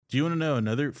Do you want to know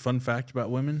another fun fact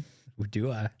about women? Do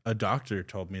I? A doctor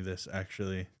told me this,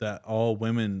 actually, that all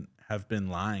women have been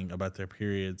lying about their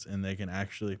periods and they can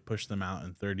actually push them out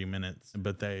in 30 minutes,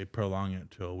 but they prolong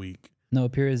it to a week. No,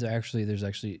 periods are actually, there's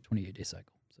actually a 28-day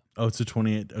cycle. So. Oh, it's a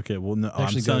 28. Okay, well, no, I'm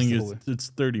actually telling goes you, the it's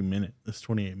 30 minutes. It's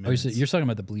 28 Oh, minutes. you're talking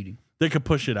about the bleeding. They could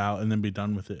push it out and then be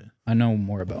done with it. I know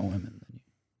more about women than you.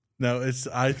 No,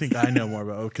 I think I know more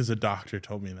about it because a doctor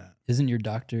told me that. Isn't your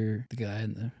doctor the guy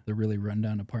in the really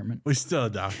rundown apartment? Well, he's still a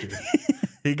doctor.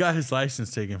 He got his license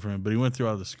taken from him, but he went through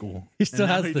all the school. He still And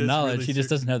now has he the does knowledge. really He just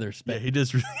doesn't have the Yeah, respect. he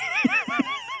does.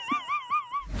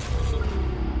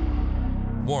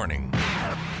 Warning.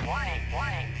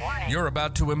 You're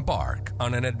about to embark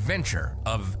on an adventure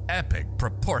of epic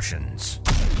proportions.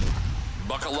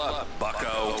 Buckle up,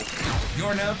 bucko.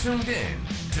 You're now tuned in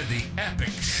to The Epic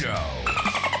Show.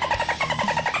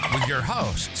 With your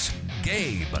hosts,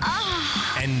 Gabe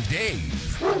and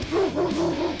Dave.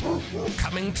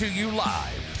 Coming to you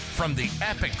live from the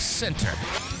Epic Center.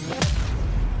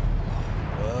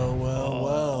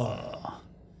 Well.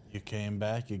 You came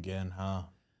back again, huh?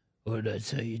 What did I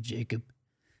tell you, Jacob?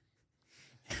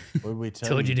 What did we tell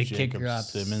Told you to Jacob kick rocks.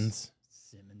 Simmons?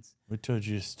 Simmons. We told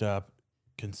you to stop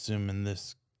consuming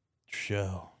this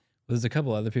show. There's a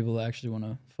couple other people that actually want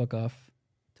to fuck off.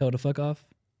 Tell to fuck off.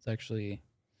 It's actually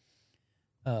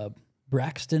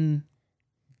Braxton.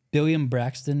 Billiam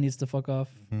Braxton needs to fuck off.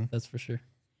 That's for sure.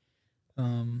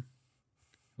 Who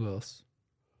else?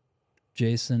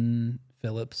 Jason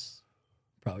Phillips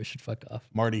probably should fuck off.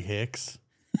 Marty Hicks.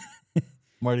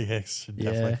 Marty Hicks should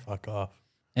definitely fuck off.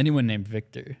 Anyone named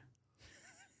Victor.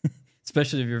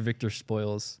 Especially if you're Victor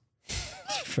Spoils.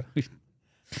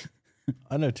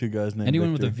 I know two guys named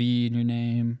Anyone Victor. with a V in your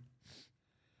name.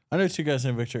 I know two guys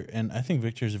named Victor, and I think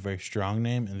Victor is a very strong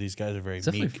name, and these guys are very It's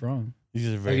definitely meek. wrong. These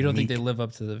are Oh, very you don't meek. think they live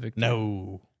up to the Victor?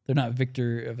 No. They're not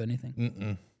Victor of anything.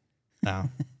 Mm-mm. No.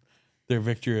 They're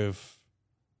Victor of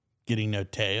getting no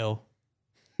tail.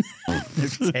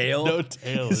 Tail? No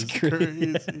tail is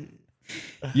crazy.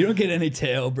 You don't get any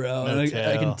tail, bro. No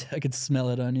tail. I can smell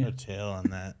it on you. No tail on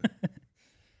that.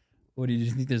 What do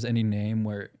you think? There's any name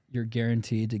where you're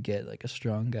guaranteed to get like a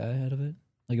strong guy out of it?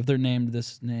 Like if they're named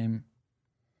this name,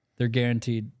 they're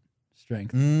guaranteed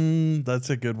strength. That's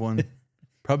a good one.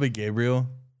 Probably Gabriel.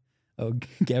 Oh,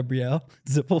 Gabrielle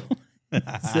Zippel.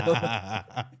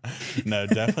 No,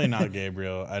 definitely not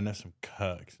Gabriel. I know some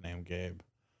cucks named Gabe.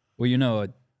 Well, you know,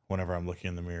 Whenever I'm looking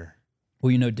in the mirror.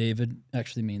 David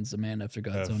actually means a man after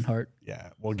God's own heart.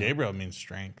 Yeah. Well, Gabriel means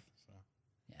strength. So.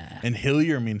 Yeah. And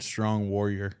Hillier means strong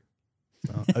warrior.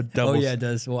 So a double, Oh yeah, it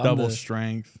does. Well, double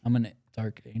strength. I'm an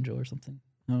dark angel or something.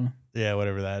 I don't know. Yeah,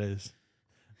 whatever that is.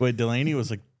 Wait, Delaney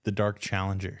was like the dark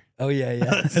challenger. Oh yeah,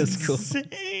 that's cool.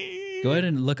 Insane. Go ahead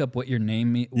and look up what your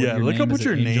name means. Yeah, look up what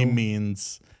your name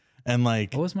means. And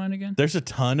like, What was mine again? there's a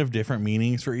ton of different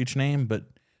meanings for each name, but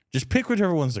just pick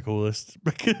whichever one's the coolest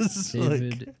because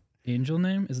David like, Angel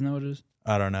name? Isn't that what it is?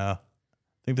 I don't know. I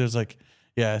think there's like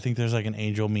an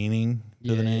angel meaning to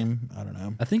the Yeah. name. I don't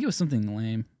know. I think it was something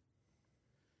lame.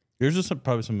 Yours is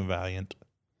probably some Valiant,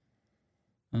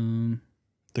 Um,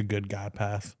 the good guy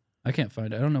path. I can't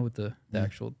find it. I don't know what the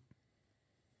actual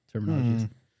terminology is. Hmm.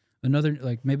 Another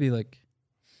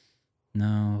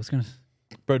no, I was gonna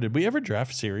Bro, did we ever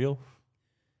draft cereal?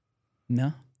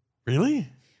 no. Really?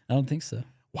 I don't think so.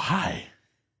 Why?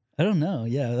 I don't know.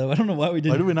 Yeah, I don't know why we Why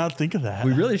didn't. do we not think of that?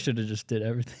 We really should have just did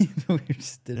everything. We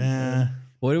just didn't. Yeah.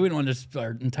 What do we want just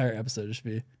our entire episode just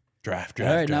be? Draft. All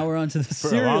right, now we're on to the For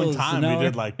cereals. a long time, Now we we're-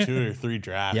 did like 2 or 3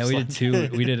 drafts. Yeah, we like, did two.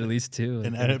 We did at least two.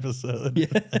 an episode. Yeah.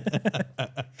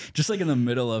 Just like in the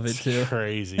middle of it too.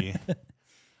 Crazy.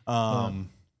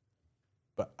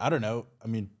 But I don't know. I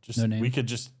mean, just No name? we could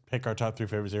just pick our top 3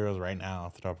 favorite cereals right now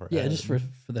off the top of our Yeah, head. just for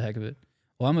the heck of it.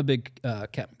 Well, I'm a big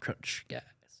Captain Crunch guy.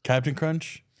 Captain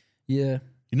Crunch. Yeah,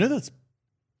 You know that's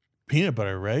peanut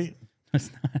butter, right? it's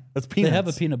not. That's They peanuts. have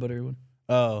a peanut butter one.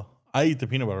 Oh, I eat the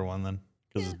peanut butter one then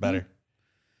because it's better.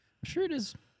 I'm sure it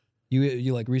is.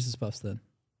 You like Reese's Puffs then?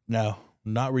 No,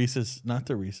 not Reese's. Not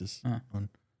the Reese's one.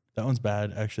 That one's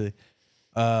bad actually.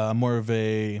 I'm more of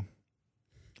a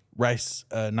rice,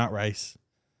 not rice.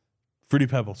 Fruity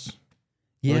Pebbles.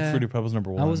 I like Fruity Pebbles number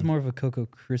 1. I was more of a Cocoa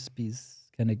Krispies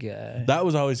kind of guy. That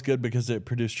was always good because it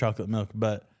produced chocolate milk.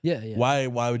 But yeah. why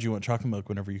would you want chocolate milk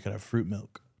whenever you could have fruit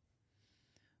milk?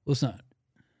 Well, it's not.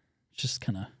 It's just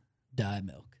kind of dye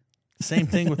milk. Same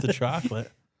thing with the chocolate.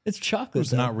 It's chocolate.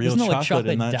 There's though. not real There's no, chocolate,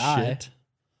 like, in that dye. shit.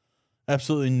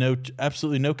 Absolutely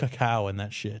no cacao in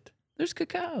that shit. There's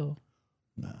cacao.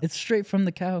 No. It's straight from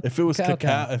the cow. If it was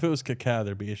cow. if it was cacao,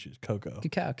 there'd be issues. Cocoa.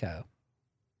 Cow.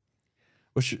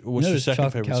 What's You your know second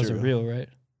chocolate favorite cows cereal? are real, right?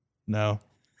 No.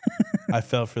 I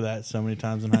fell for that so many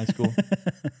times in high school.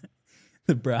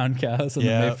 The brown cows on the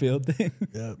Yeah. Mayfield thing.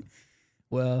 Yep.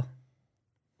 Well,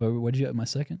 what did you have? My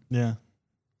second? Yeah.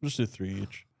 Just do 3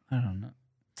 each. I don't know.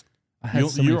 I had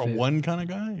so many You're a favorite- one kind of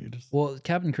guy? You just Well,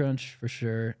 Captain Crunch for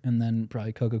sure, and then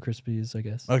probably Cocoa Krispies, I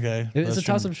guess. okay. It's a that's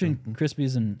toss up true. between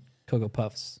Krispies and Cocoa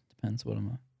Puffs. Depends what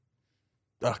I'm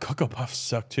on. Cocoa Puffs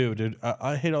suck too, dude.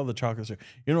 I hate all the chocolate syrup.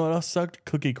 You know what else sucked?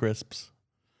 Cookie Crisps.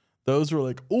 Those were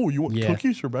like, oh, you want Yeah.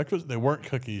 cookies for breakfast? They weren't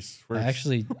cookies. I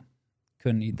actually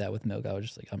couldn't eat that with milk. I was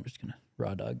just like, I'm just gonna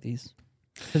raw dog these.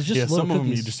 Because just Yeah, little some of 'em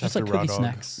you cookies, just just have like to raw cookie dog.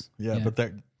 snacks. yeah, but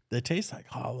they taste like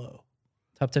hollow.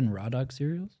 Top 10 raw dog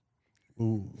cereals.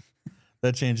 Ooh,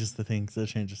 that changes the things. That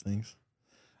changes things.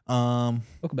 Welcome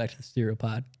back to the Cereal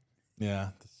Pod. Yeah,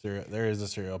 there is a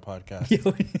cereal podcast,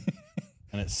 Yo,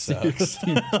 and it Cereal sucks.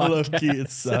 Team Low key, it podcast.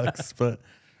 sucks. But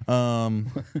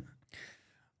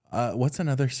what's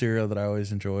another cereal that I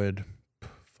always enjoyed?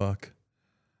 Fuck.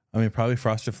 I mean, probably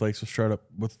Frosted Flakes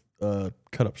with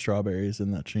cut up strawberries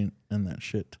and that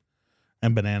shit,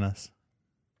 and bananas.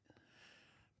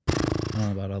 I don't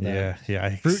know about all that.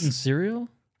 Yeah. Fruit and cereal?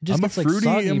 It just I'm a gets, like, fruity.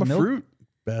 soggy I'm a milk. fruit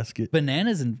basket.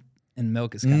 Bananas and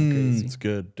milk is kind of crazy. It's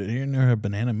good. Did you never have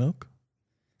banana milk?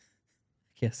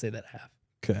 I can't say that I have.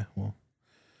 Okay, well,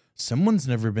 someone's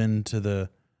never been to the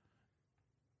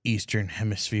Eastern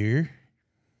Hemisphere.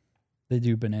 They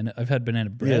do banana. I've had banana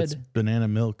bread. Yeah, it's banana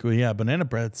milk. Well, yeah, banana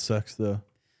bread sucks though.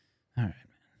 All right.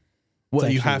 What,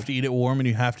 you actually- have to eat it warm, and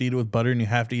you have to eat it with butter, and you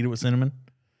have to eat it with cinnamon?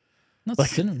 Not Like,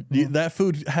 cinnamon. that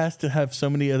food has to have so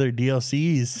many other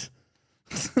DLCs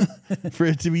for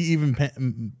it to be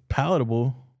even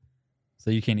palatable.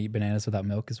 So you can't eat bananas without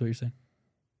milk, is what you're saying?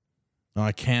 No,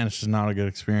 I can. It's just not a good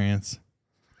experience.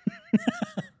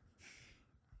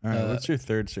 All right, what's your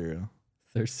third cereal?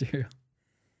 Third cereal.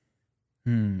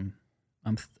 I'm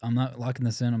not locking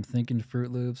this in. I'm thinking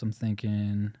Fruit Loops. I'm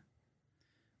thinking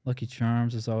Lucky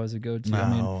Charms is always a go-to. I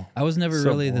mean, No. I was never So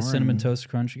really the Cinnamon boring. Toast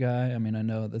Crunch guy. I mean, I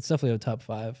know that's definitely a top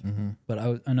 5, Mm-hmm. but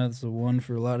I know that's the one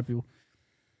for a lot of people.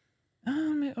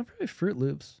 I'll probably Fruit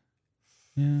Loops.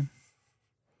 Yeah.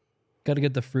 Got to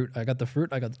get the fruit. I got the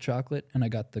fruit. I got the chocolate, and I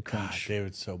got the God, crunch.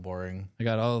 David's so boring. I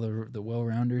got all the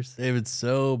well-rounders. David's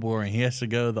so boring. He has to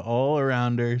go the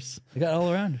all-arounders. I got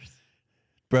all-arounders.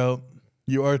 Bro,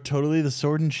 you are totally the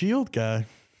Sword and Shield guy.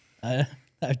 I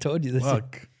told you this.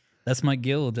 Fuck. That's my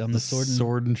guild. I'm the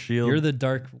sword and Shield. You're the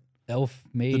dark elf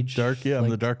the mage. dark, yeah, I'm the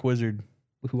like, dark wizard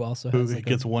who also who has like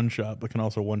gets one shot but can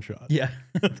also one shot. yeah,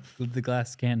 with the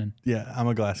glass cannon. Yeah, I'm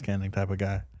a glass cannon type of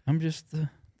guy. I'm just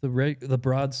the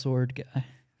broadsword guy.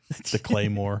 The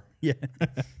Claymore. Yeah.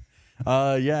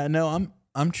 Yeah, no,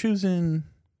 I'm choosing.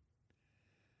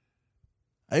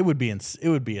 It would be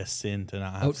a sin to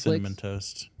not have Oat cinnamon Flakes?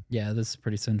 toast. Yeah, this is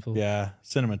pretty sinful. Yeah,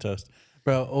 cinnamon toast,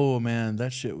 bro. Oh man,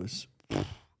 that shit was.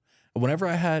 Whenever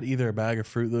I had either a bag of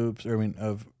Fruit Loops,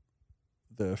 of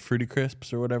the Fruity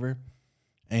Crisps or whatever,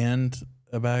 and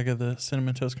a bag of the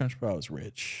Cinnamon Toast Crunch, bro, I was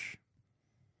rich.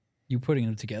 You putting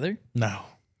them together? No,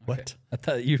 what? Okay. I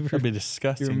thought you That'd were, be you were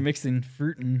disgusting. mixing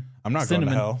fruit and I'm not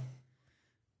cinnamon. going to hell.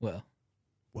 Well,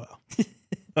 Well,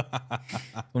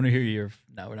 I want to hear your.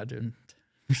 No, we're not doing.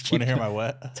 want to hear my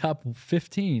what? top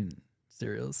 15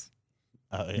 cereals?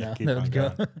 Oh yeah, No, keep there on we go.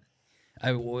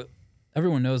 going.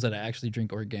 Everyone knows that I actually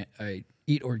drink I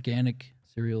eat organic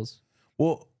cereals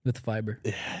Well, with fiber.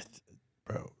 yeah,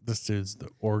 bro, this dude's the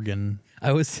organ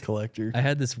I collector.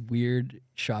 had this weird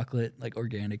chocolate like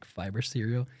organic fiber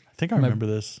cereal. I think I remember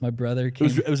this. My brother came.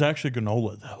 It was actually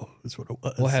granola though. Is what it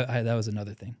was. Well, that was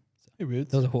another thing. Hey,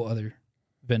 Roots. That was a whole other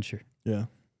venture. Yeah.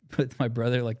 But my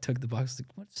brother like took the box.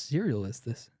 Like, what cereal is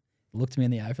this? Looked me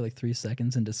in the eye for like 3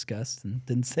 seconds in disgust and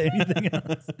didn't say anything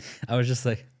else. I was just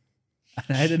like,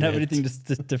 I didn't have Shit.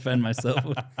 anything to defend myself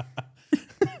with.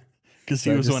 Because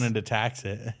So he I was just- wanting to tax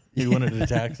it. He wanted to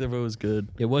tax it if it was good.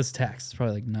 It was taxed. It's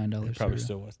probably like $9. It probably cereal.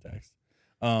 still was taxed.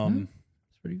 It's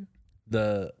pretty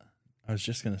good. I was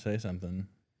just gonna say something.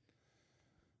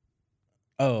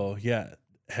 Oh yeah,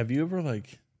 have you ever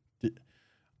like?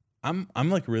 I'm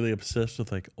like really obsessed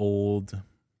with like old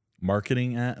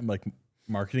marketing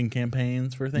marketing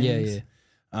campaigns for things. Yeah,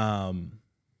 yeah.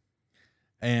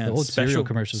 And The old cereal special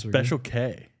commercials were good. Special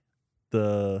K,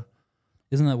 the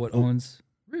Isn't that what owns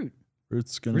Root?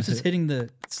 Root's gonna Root's is hit. hitting the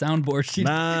soundboard. She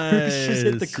Nice. just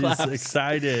hit the She's claps.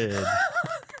 excited.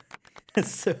 It's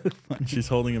so funny. She's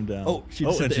holding him down. Oh, she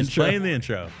just hit and the she's intro. playing the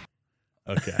intro.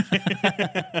 Okay.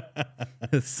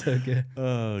 It's so good.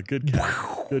 Oh, good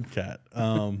cat. Good cat.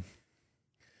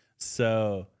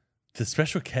 So the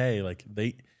Special K, like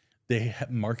they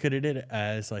marketed it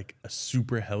as like a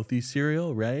super healthy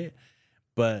cereal, right?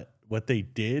 But what they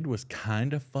did was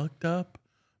kind of fucked up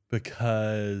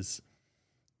because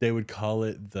they would call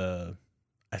it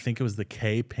I think it was the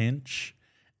K pinch.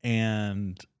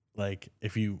 And like,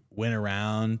 if you went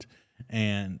around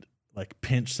and like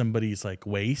pinch somebody's like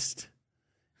waist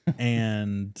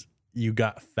and you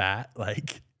got fat,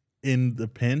 like in the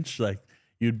pinch, like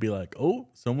you'd be like, oh,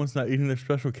 someone's not eating their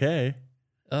Special K.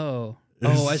 Oh,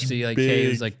 It's I see. Like K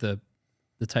big. is like the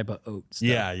type of oat stuff.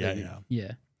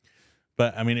 Yeah.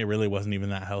 But I mean, it really wasn't even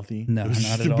that healthy. No, It was not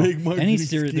just at a all. big marketing Any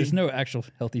cereal, there's scheme. no actual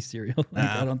healthy cereal. Like,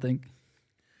 Nah. I don't think.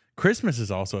 Christmas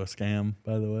is also a scam,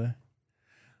 by the way.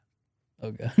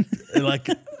 Oh god. Like,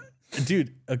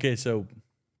 dude, okay, so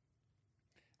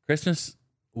Christmas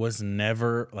was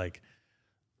never like,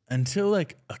 until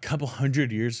like a couple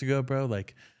hundred years ago, bro,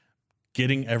 like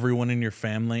getting everyone in your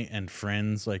family and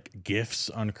friends like gifts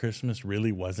on Christmas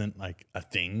really wasn't like a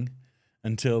thing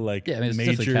until like Yeah, I mean, it's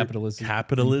definitely capitalism.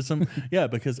 capitalism. Yeah,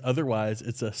 because otherwise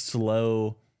it's a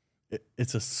slow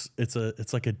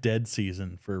it's like a dead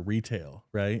season for retail,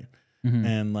 right? Mhm.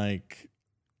 And like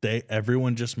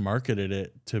everyone just marketed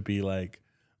it to be like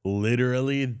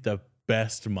literally the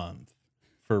best month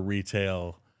for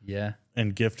retail Yeah.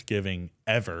 and gift giving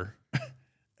ever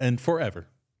and forever.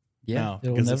 Yeah. Now,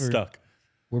 It'll because never. it's stuck.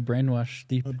 We're brainwashed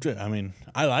deep. I mean,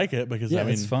 I like it because Yeah, I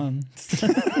mean, it's fun.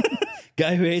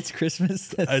 Guy who hates Christmas.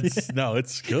 That's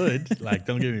it's good. Like,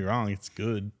 don't get me wrong, it's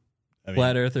good. I mean,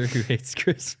 Flat earther who hates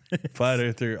Christmas. Flat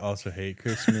Earther also hate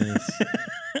Christmas.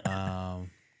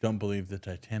 Don't believe the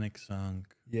Titanic sunk.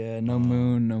 Yeah, no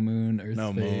moon, Earth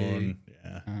No fake. moon.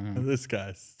 Yeah, Uh-huh. this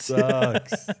guy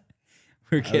sucks.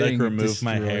 We're I getting like remove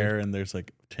my destroyed. hair and there's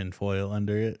like tinfoil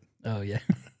under it. Oh yeah.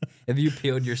 If you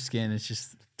peeled your skin, it's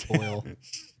just oil.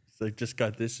 It's like just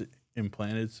got this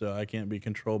implanted so I can't be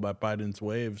controlled by Biden's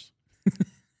waves.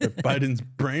 Or Biden's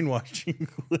brainwashing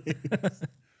waves.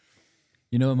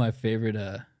 You know what my favorite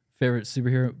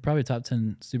superhero, probably top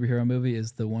 10 superhero movie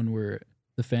is the one where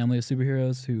the family of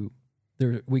superheroes who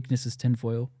their weakness is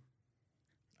tinfoil.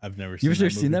 I've never You seen ever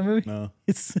seen that movie? No.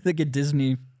 It's like a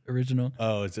Disney original.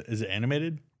 Oh, is it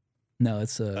animated? No,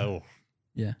 it's Oh,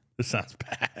 yeah. this sounds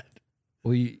bad.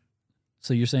 Well,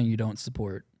 so you're saying you don't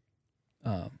support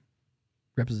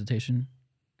representation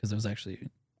because it was actually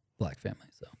black family.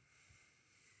 So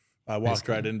I walked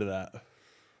Basically. right into that.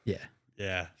 yeah,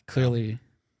 Yeah. clearly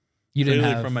you didn't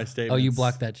Clearly have from my Oh, statements. you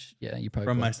blocked that. Yeah, you probably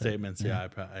From my blocked that. statements, yeah,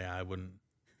 I wouldn't.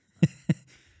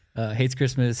 Hates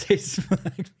Christmas, hates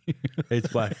black people. Hates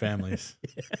black families.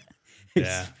 hates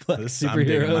Yeah. black I'm digging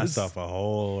superheroes. myself a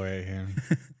hole right here.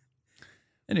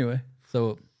 Anyway,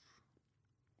 so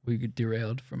we get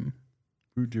derailed from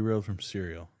Root derailed from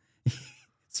cereal.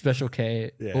 Special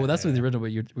K. Yeah, Oh, that's what yeah. the original.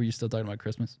 But were you still talking about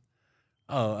Christmas?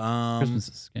 Oh, Christmas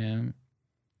is a scam.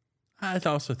 I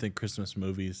also think Christmas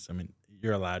movies, I mean,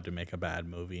 you're allowed to make a bad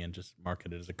movie and just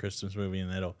market it as a Christmas movie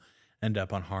and it'll end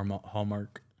up on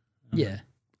Hallmark. Yeah.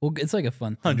 Well, it's like a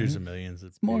fun thing. Hundreds of millions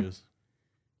of more. views.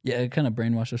 Yeah, it kind of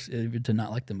brainwashed us to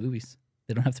not like the movies.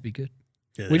 They don't have to be good.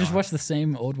 Yeah, We they just don't watch the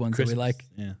same old ones have that we like.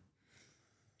 Yeah.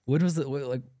 What was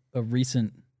like a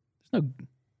recent? There's no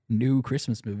new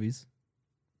Christmas movies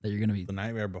that you're gonna be. The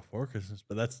Nightmare Before Christmas,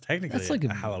 but that's technically That's like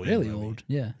a Halloween really movie. old.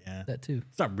 Yeah, Yeah. that too.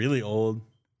 It's not really old.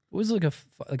 It was like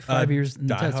like 5 years. Die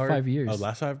That's Hard? 5 years. Oh,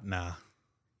 last 5? Nah.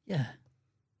 Yeah,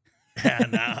 Yeah,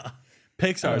 nah.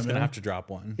 Pixar's don't going to know. have to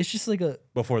drop one it's just like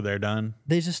before they're done.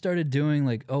 they just started doing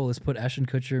like, oh, let's put Ashton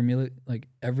Kutcher, like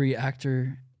every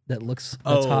actor that's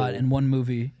hot Oh. in one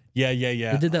movie. Yeah.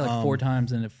 They did that like 4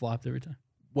 times and it flopped every time.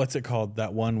 What's it called?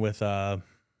 That one with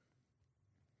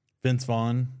Vince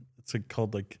Vaughn. It's like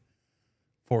called like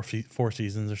Four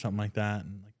Seasons or something like that.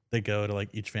 And like they go to like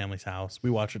each family's house. We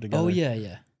watch it together. Oh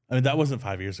yeah. I mean, that wasn't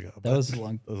 5 years ago. That but- was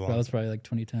long. that was That long. was probably like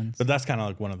 2010s. But that's kind of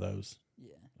like one of those.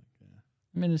 Yeah.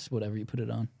 I mean, it's whatever you put it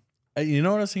on. Hey, you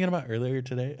know what I was thinking about earlier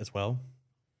today as well?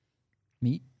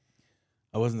 Meat.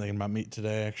 I wasn't thinking about meat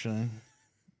today, actually.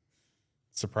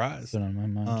 Surprise. It's been on my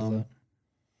mind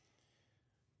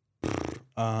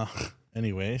a lot.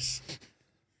 Anyways,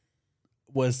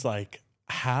 was like,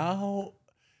 how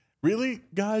really,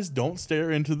 guys, don't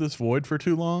stare into this void for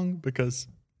too long because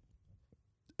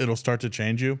it'll start to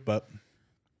change you. But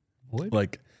Void?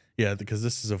 like, yeah, because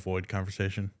this is a void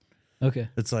conversation. Okay.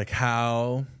 It's like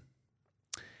how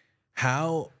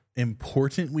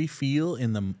important we feel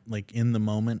in the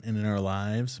moment and in our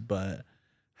lives, but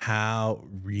how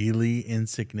really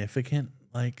insignificant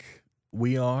like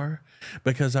we are.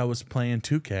 Because I was playing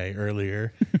 2K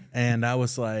earlier and I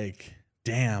was like,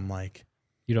 damn, like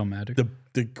You don't matter.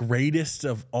 the greatest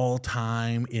of all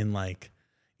time in like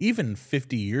even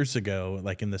 50 years ago,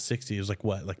 like in the 60s, was like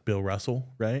what? Like Bill Russell,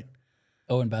 right?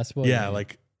 Oh, in basketball? Yeah,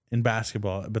 like in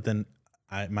basketball. But then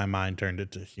my mind turned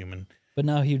it to human. But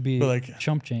now he'd be But, like,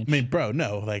 chump change. I mean, bro,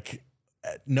 no, like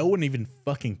no one even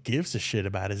fucking gives a shit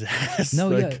about his ass. No,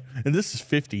 like, yeah. And this is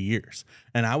 50 years.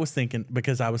 And I was thinking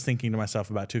to myself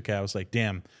about 2K, I was like,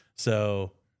 damn.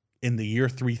 So in the year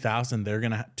 3000,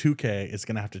 2K is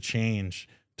gonna have to change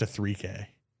to 3K.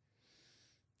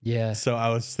 yeah. So I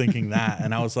was thinking that,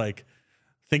 and I was like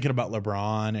thinking about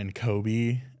LeBron and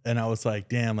Kobe, and I was like,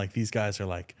 damn, like these guys are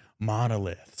like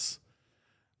monoliths.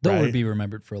 They right? would be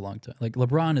remembered for a long time. Like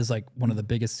LeBron is like one of the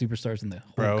biggest superstars in the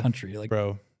whole country. Like,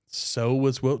 bro, so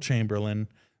was Wilt Chamberlain,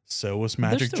 so was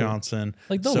Magic still- Johnson,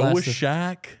 like, they'll so last was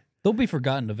Shaq. they'll be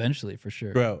forgotten eventually for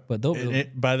sure. Bro, But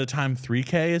by the time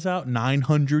 3K is out,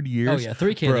 900 years. oh yeah,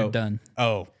 3K bro, they're done.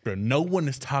 Oh, bro, no one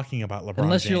is talking about LeBron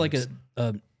Unless James you're like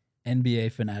a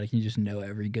NBA fanatic, and you just know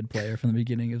every good player from the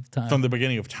beginning of time. from the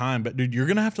beginning of time. But dude, you're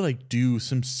gonna have to like do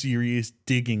some serious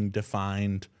digging to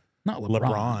find Not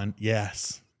LeBron.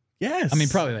 Yes. I mean,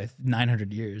 probably like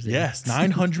 900 years. Yeah. Yes,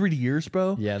 900 years,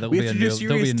 bro. Yeah, there'll we be have a to do new-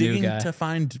 there'll be serious a new digging guy. to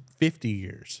find 50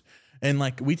 years. And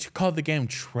like we call the game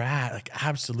trash, like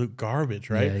absolute garbage,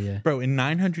 right? Yeah, yeah. Bro, in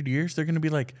 900 years, they're gonna be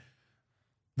like,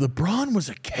 LeBron was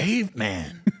a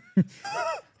caveman.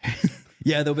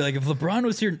 Yeah, they'll be like, if LeBron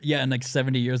was here, in like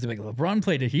 70 years, they'll be like, LeBron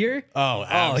played it here? Oh,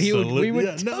 he would. absolutely. We would.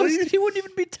 Yeah, no, he wouldn't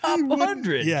even be top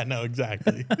 100. Yeah, no,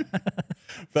 exactly.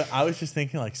 But I was just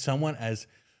thinking, like, someone as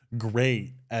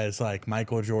great as like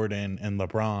Michael Jordan and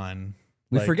LeBron.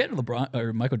 We like, forget LeBron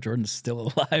or Michael Jordan's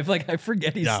still alive. Like I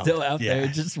forget he's No, still out yeah. there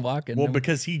just walking. Well,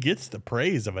 because he gets the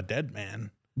praise of a dead man.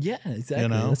 yeah, exactly. you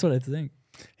know? That's what I think.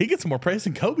 He gets more praise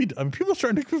than Kobe. I mean, people are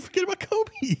starting to forget about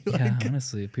Kobe. Like, Yeah,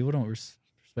 honestly, people don't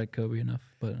respect Kobe enough.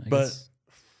 But I guess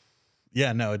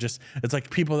yeah, no, it's like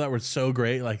people that were so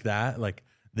great like that, like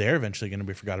they're eventually going to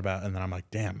be forgot about. And then I'm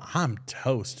like, damn, I'm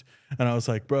toast. And I was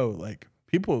like, bro, like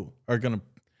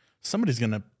somebody's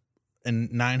going to, in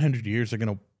 900 years, they're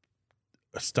going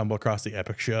to stumble across the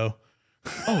Epic Show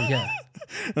oh yeah.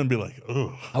 and be like,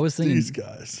 oh, I was thinking these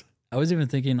guys. I was even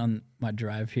thinking on my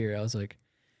drive here, I was like,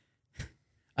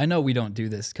 I know we don't do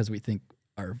this because we think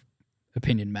our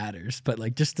opinion matters, but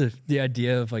like just the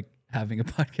idea of like having a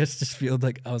podcast just feels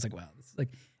like, I was like, wow, this is like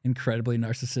incredibly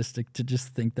narcissistic to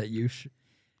just think that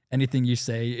anything you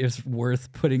say is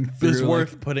worth putting through. It's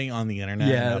worth putting on the internet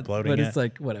and uploading but it. it's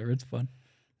like, whatever, it's fun.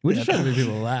 We just try to make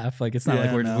people laugh. Like, it's not like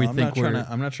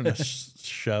I'm not trying to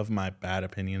shove my bad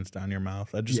opinions down your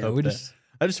mouth. I just hope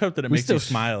that it makes you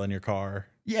smile in your car.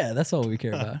 Yeah, that's all we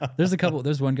care about.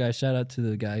 There's one guy, shout out to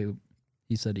the guy who,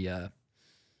 he said he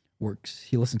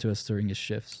listened to us during his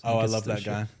shifts. Oh, I love that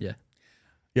guy. Yeah.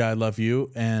 Yeah, I love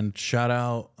you. And shout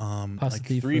out, like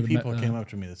Positive 3 for the people came up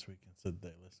to me this week and said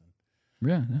they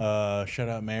listened. Yeah. Shout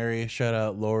out Mary. Shout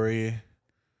out Lori.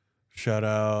 Shout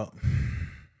out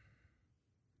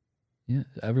Yeah.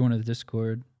 Everyone in the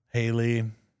Discord. Haley.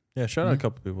 Yeah, shout out a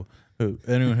couple people.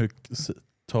 Anyone who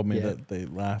told me that they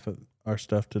laugh at our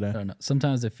stuff today. I don't know.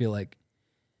 Sometimes I feel like,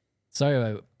 sorry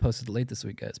I posted late this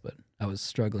week, guys, but I was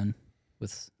struggling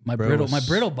with my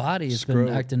brittle body has been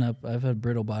acting up. I've had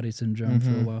brittle body syndrome for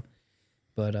a while.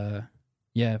 But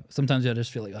yeah, sometimes I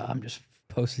just feel like, I'm just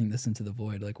posting this into the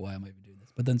void. Like, why am I even doing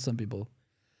this? But then some people,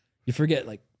 you forget,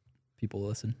 like, people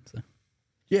listen. So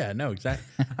Yeah, no,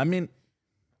 exactly. I mean,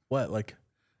 like,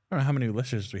 I don't know how many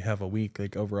listeners we have a week,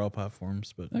 like overall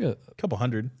platforms, but like a couple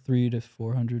hundred. 300 to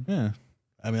 400. Yeah.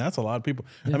 I mean, that's a lot of people.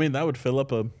 Yeah. I mean, that would fill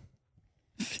up a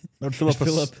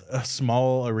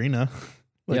small arena,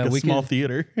 like Yeah, a we small could-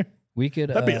 theater. We could.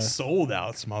 That'd be a sold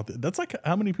out small theater. That's like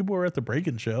how many people were at the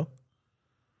Breakin' Show.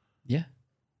 Yeah,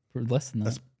 for less than that.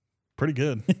 That's pretty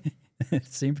good. It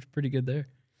seemed pretty good there.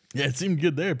 Yeah, it seemed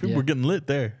good there. People Yeah. were getting lit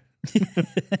there.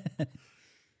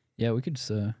 Yeah, we could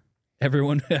just.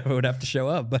 Everyone would have to show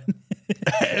up, but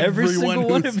every single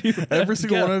one of you. Every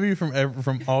single one of you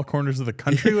from all corners of the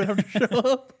country would have to show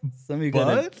up. Some of you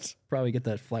gotta But probably get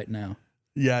that flight now.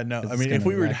 yeah, no. I it's mean, if gonna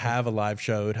we were to rack have a live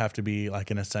show, it'd have to be like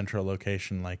in a central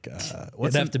location. Like,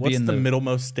 what's have to be what's in the the-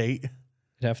 middlemost state?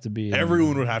 It'd have to be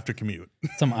Everyone would have to commute.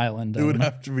 some island. It would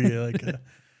have to be like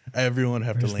everyone would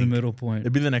have to Where's the link. middle point.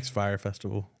 It'd be the next fire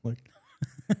festival. Like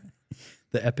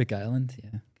The Epic Island.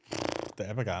 Yeah. the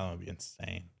Epic Island would be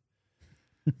insane.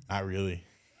 Not really.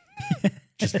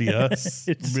 Just be us.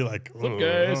 It'd be like, oh, I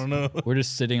guys?" don't know. We're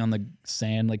just sitting on the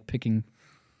sand, like picking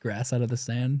grass out of the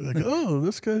sand. Like, oh,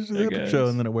 this guy's the Hey, Epic guys. Show,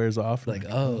 and then it wears off. Like,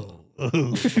 and oh.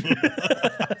 oh.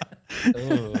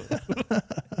 Oh.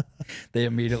 They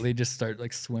immediately just start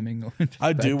like swimming.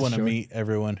 I do want to meet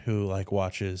everyone who like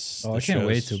watches. Oh, the I can't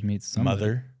wait show's to meet somebody.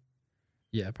 mother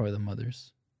Yeah, probably the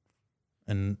mothers.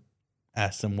 and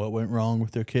ask them what went wrong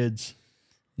with their kids.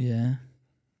 Yeah.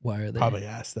 Why are they? Probably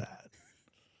ask that.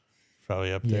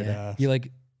 probably up there to ask. You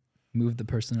like move the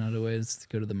person out of the way to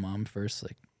go to the mom first.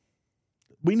 Like,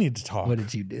 we need to talk. what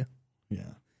did you do? Yeah.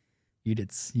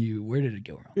 Where did it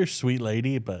go wrong? You're a sweet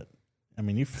lady, but I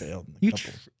mean, you failed. In a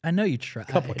couple, I know you tried.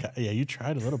 you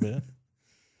tried a little bit.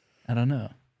 I don't know.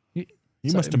 You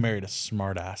must have married a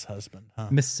smart ass husband, huh?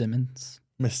 Miss Simmons.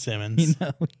 Miss Simmons. You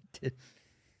know, we did.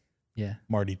 Yeah.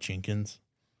 Marty Jenkins.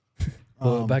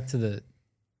 Well, back to the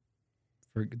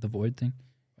Void thing.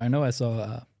 I know I saw,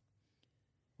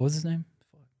 what was his name?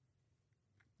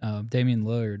 Damian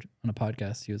Lillard on a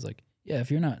podcast. He was like, yeah, if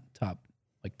you're not top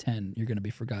like 10, you're going to be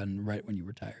forgotten right when you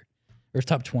retire. Or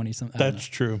top 20, something. That's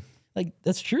true. Like,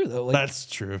 that's true, though. Like, that's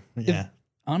true. Yeah.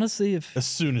 Honestly, as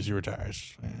soon as he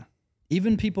retires,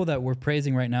 even people that we're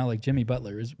praising right now, like Jimmy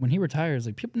Butler, is when he retires,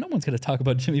 like no one's going to talk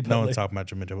about Jimmy Butler. No one's talking about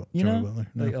Jimmy Butler.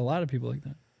 No. Like a lot of people like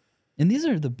that. And these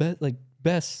are the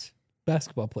best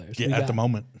basketball players. Yeah, at the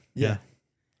moment. Yeah.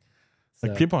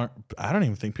 Like So, people aren't. I don't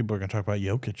even think people are going to talk about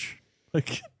Jokic.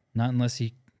 Like not unless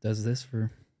he does this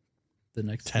for the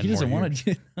next 10 He doesn't more want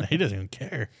to. He doesn't even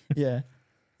care. Yeah.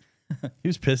 He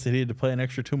was pissed that he had to play an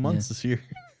extra 2 months this year.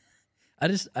 I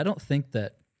don't think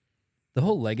that the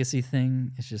whole legacy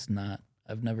thing is just not.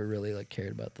 I've never really like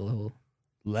cared about the whole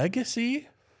legacy.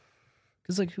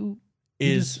 Because like who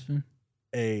is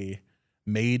a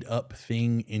made up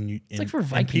thing in like for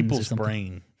Vikings people's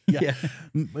brain. Yeah.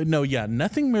 No, yeah.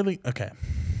 Nothing really. Okay.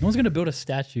 No one's going to build a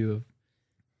statue of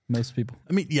most people.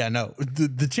 I mean, yeah, no.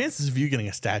 The chances of you getting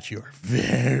a statue are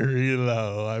very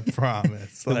low, I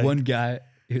promise.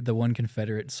 The one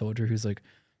Confederate soldier who's like,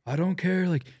 I don't care.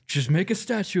 Like, just make a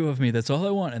statue of me. That's all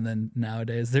I want. And then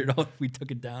nowadays, we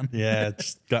took it down. Yeah, it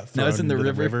just got thrown it's in the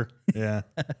into river. Yeah.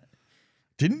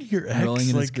 Didn't your Rolling ex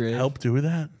in his grave. help do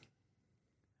that?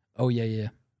 Oh, yeah. It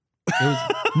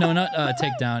was no, not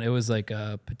take down. It was like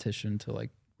a petition to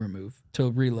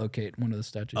relocate one of the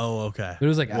statues. Oh, okay. But it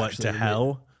was like what, to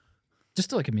hell?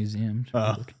 Just to like a museum.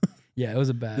 Oh. Yeah, it was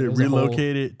a bad. They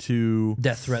relocate it to.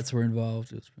 Death threats were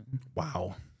involved.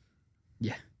 Wow.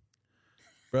 Yeah.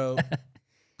 Bro.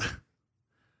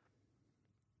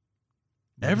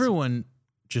 Everyone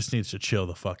just needs to chill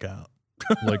the fuck out.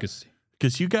 Legacy.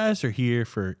 Because you guys are here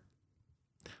for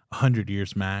 100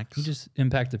 years max. You just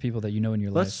impact the people that you know in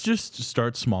your life. Let's just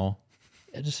start small.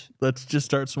 Yeah, Let's just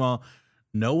start small.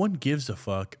 No one gives a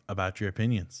fuck about your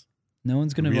opinions. No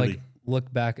one's going to like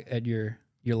look back at your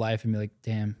life and be like,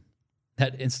 damn,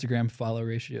 that Instagram follow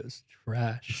ratio is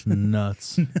trash. It's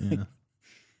nuts. Yeah.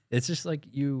 It's just like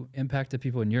you impact the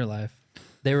people in your life.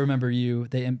 They remember you.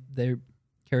 They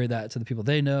carry that to the people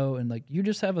they know. And like you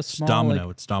just have a small.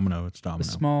 It's domino. A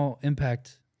small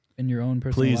impact in your own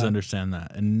personal life. Please understand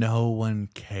that. And no one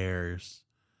cares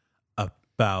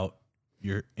about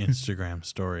your Instagram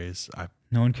stories.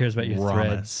 No one cares about your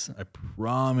threads. I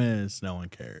promise no one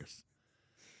cares.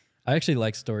 I actually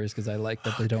like stories because I like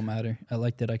that they don't matter. I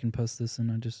like that I can post this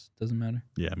and it just doesn't matter.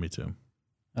 Yeah, me too.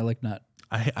 I like not.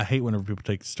 I hate whenever people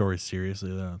take stories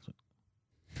seriously, though.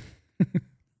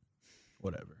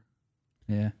 Whatever.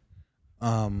 Yeah.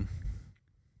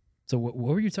 So what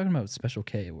were you talking about with Special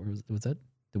K? Was that?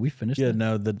 Did we finish? Yeah, that?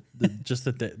 no. Just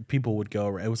that people would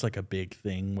go. It was like a big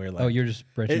thing where like. Oh, you're just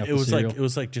branching up. It was cereal.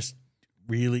 like just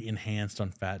really enhanced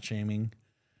on fat shaming.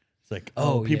 It's like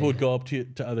people would go up to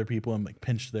other people and like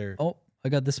pinch their. Oh, I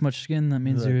got this much skin. That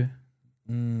means you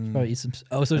probably eat some.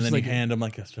 Oh, so and it's then like you hand them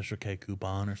like a Special K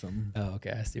coupon or something. Oh,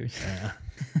 okay. I see.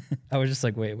 I was just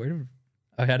like, wait,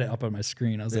 I had it up on my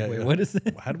screen. I was like, wait, what is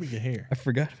it? How did we get here? I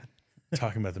forgot.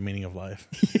 Talking about the meaning of life.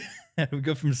 Yeah, we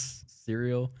go from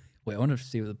cereal. Wait, I want to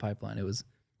see the pipeline. It was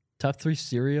top 3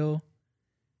 cereal,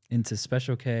 into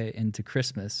Special K, into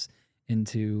Christmas,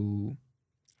 into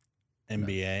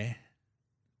NBA.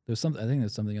 There's something. I think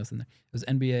there's something else in there. It was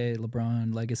NBA,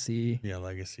 LeBron, Legacy. Yeah,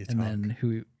 Legacy. And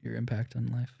then your impact on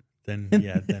life. Then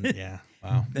yeah.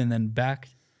 Wow. And then back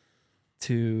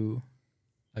to.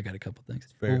 I got a couple things.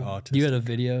 Very autistic. You had a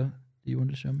video you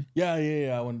wanted to show me? Yeah.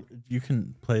 You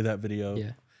can play that video.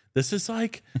 Yeah. This is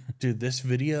like, dude, this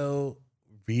video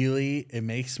really, it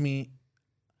makes me.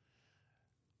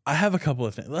 I have a couple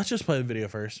of things. Let's just play the video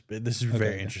first. But this is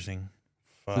very interesting.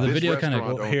 So the video kind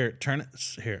of here. Turn it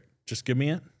here. Just give me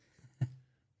it,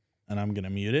 and I'm gonna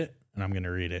mute it, and I'm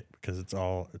gonna read it because it's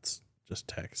just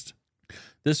text.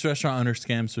 This restaurant owner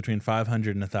scams between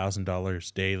 $500 and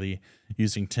 $1,000 daily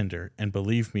using Tinder, and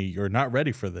believe me, you're not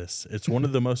ready for this. It's one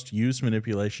of the most used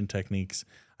manipulation techniques.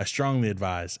 I strongly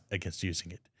advise against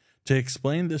using it. To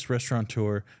explain, this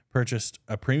restaurateur purchased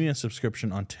a premium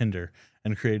subscription on Tinder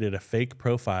and created a fake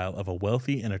profile of a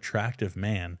wealthy and attractive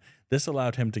man. This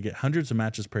allowed him to get hundreds of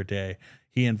matches per day.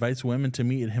 He invites women to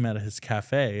meet him at his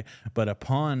cafe, but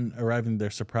upon arriving, they're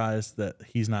surprised that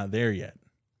he's not there yet.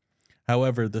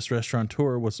 However, this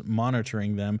restaurateur was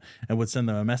monitoring them and would send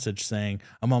them a message saying,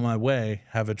 "I'm on my way,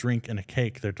 have a drink and a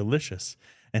cake, they're delicious."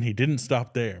 And he didn't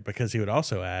stop there, because he would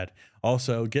also add,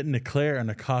 "Also, get an eclair and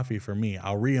a coffee for me.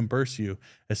 I'll reimburse you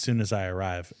as soon as I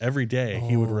arrive." Every day,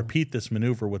 he would repeat this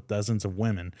maneuver with dozens of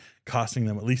women, costing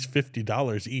them at least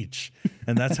 $50 each.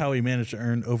 And that's how he managed to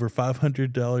earn over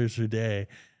 $500 a day.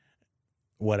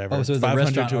 Whatever. Oh, so the $500 to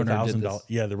restaurant owner did $1,000. this.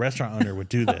 Yeah, the restaurant owner would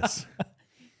do this.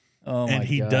 Oh my and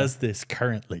he God. does this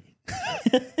currently.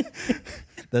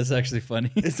 That's actually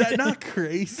funny. Is that not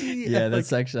crazy? Yeah,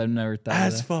 that's actually, I've never thought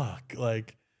as of that. fuck.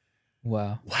 Like,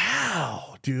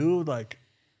 Wow. dude. Like,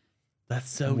 that's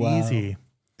so Wow. easy.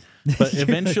 But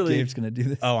eventually, Dave's going to do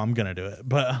this. oh, I'm gonna do it.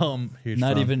 But here's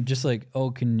Not fun. even just like, oh,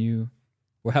 can you,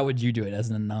 or how would you do it as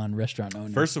a non-restaurant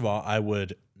owner? First of all, I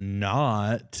would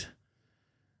not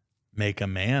make a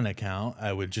man account.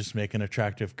 I would just make an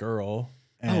attractive girl.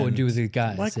 I would do as a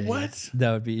guy. Like, say, what?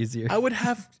 That would be easier. I would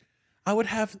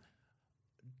have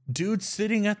dudes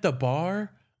sitting at the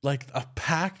bar, like a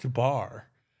packed bar,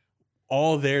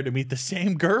 all there to meet the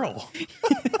same girl.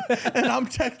 And I'm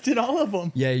texting all of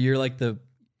them. Yeah, you're like the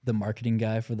marketing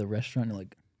guy for the restaurant. You're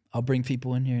like, I'll bring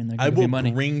people in here and they're I gonna will give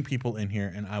money. bring people in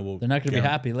here and I will. They're not going to be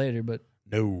happy later, but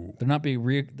No.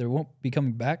 they won't be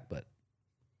coming back. But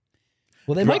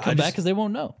well, they Bro, might come back because they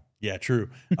won't know. Yeah, true.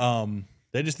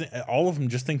 They just all of them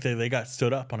just think that they got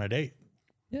stood up on a date.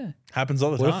 Yeah. Happens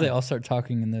all the What time. if they all start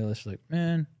talking and they're just like,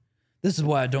 man, this is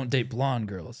why I don't date blonde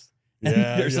girls.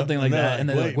 yeah, or something like that. And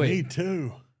they're like, me wait,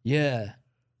 too. yeah.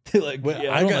 They're like, Wait,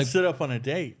 yeah, I don't got like, stood up on a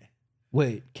date.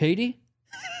 wait, Katie?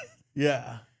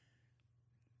 Yeah.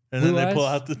 And Blue then they pull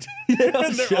eyes? out the all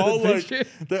and show they're all the like picture.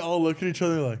 they all look at each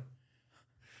other like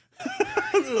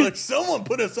they're like, someone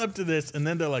put us up to this, and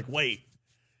then they're like, wait,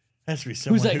 has to be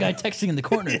someone. Who's that who- guy texting in the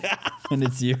corner? And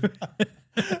it's you.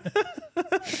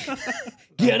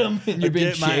 Get him. And you're being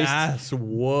Get my chased. ass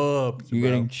whooped. You're bro.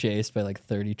 getting chased by like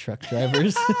 30 truck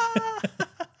drivers.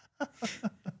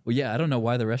 Well, yeah, I don't know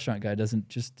why the restaurant guy doesn't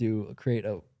just create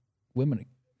a women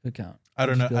account. I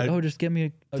don't Just be know. like, just get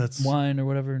me a That's- wine or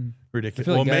whatever. And Ridiculous.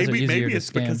 I feel like Well, guys are maybe easier to it's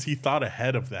scam. because he thought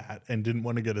ahead of that and didn't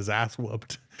want to get his ass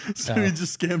whooped, so Oh. he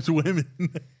just scams women.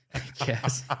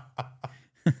 yes.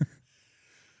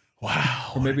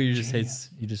 Wow. Or maybe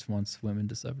he just wants women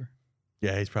to suffer.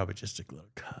 Yeah, he's probably just a little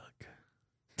cuck.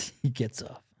 He gets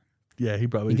off. Yeah, he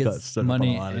probably He got gets stood up on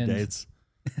money a lot of and dates.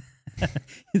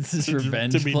 It's his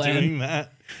revenge to be plan. doing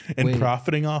that and Wait.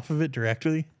 profiting off of it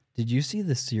directly. Did you see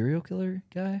the serial killer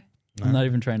guy? I'm not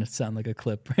even trying to sound like a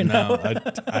clip right No, now.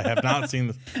 I have not seen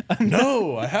this.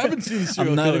 No, I haven't seen the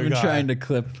serial I'm not killer even guy. trying to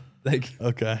clip. Like,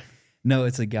 Okay. no,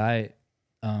 it's a guy.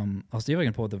 I'll see if I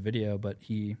can pull up the video, but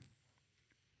it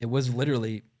was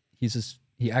literally,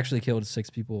 he actually killed 6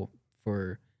 people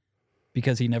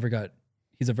because he never got,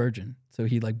 he's a virgin. So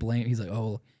he's like,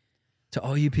 oh, to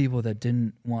all you people that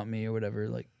didn't want me or whatever,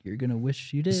 like, you're going to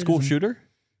wish you did. School shooter?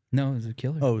 No, it was a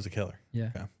killer. Oh, it was a killer. yeah.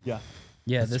 Okay. Yeah.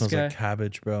 Yeah, That this smells guy, like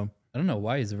cabbage, bro. I don't know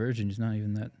why he's a virgin. He's not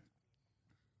even that.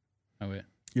 Oh, wait.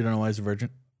 You don't know why he's a virgin?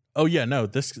 Oh yeah, no.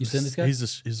 You seen this guy? He's a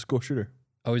school shooter.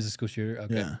 Oh, he's a school shooter?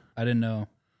 Okay. Yeah. I didn't know.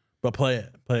 But play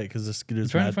it, because this dude's I'm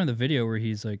trying to mad. find the video where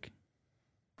he's like,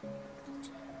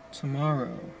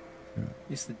 Tomorrow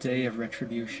is the day of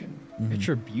retribution.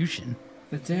 retribution.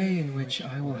 The day in which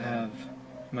I will have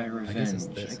my guess it's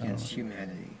revenge this, I don't against know.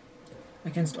 humanity.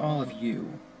 Against all of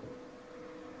you.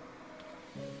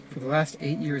 For the last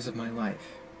 8 years of my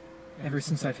life, ever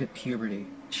since I've hit puberty,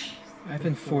 I've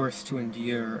been forced to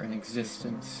endure an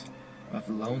existence of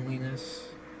loneliness,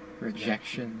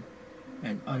 rejection,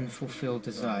 and unfulfilled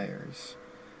desires.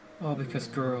 All because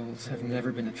girls have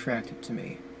never been attracted to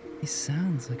me. He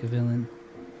sounds like a villain.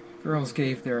 Girls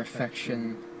gave their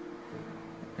affection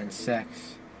and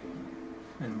sex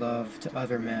and love to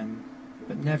other men,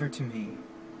 but never to me.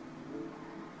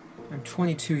 I'm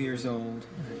 22 years old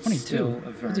and I'm 22. still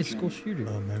a He's a school virgin. shooter.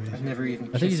 Oh, maybe. I've never even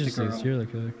I think he's kissed just a a girl. serial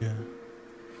killer. Yeah.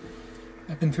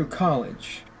 I've been through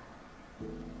college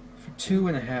for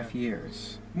 2.5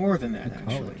 years. More than that, Through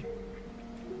actually. college?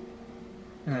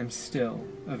 And I'm still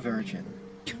a virgin.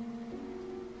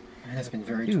 And it's been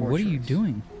very Dude, torturous. what are you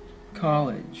doing?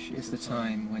 College is the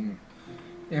time when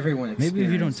everyone Maybe if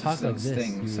you don't experiences talk like those this,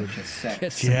 things you would such as sex,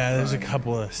 get some Yeah, there's a fun,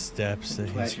 couple of steps that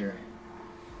he's. pleasure.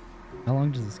 How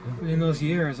long does this go? But in those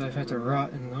years, I've had to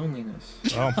rot in loneliness.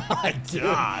 Oh my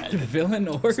god. Villain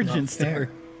It's origin not fair. story.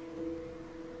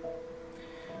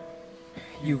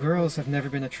 You girls have never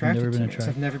been attracted to me.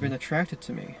 Have never been attracted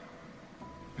to me.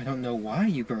 I don't know why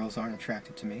you girls aren't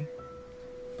attracted to me,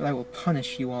 but I will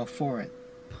punish you all for it.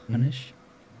 Punish?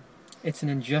 It's an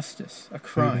injustice, a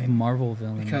crime. Marvel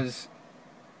villain. Because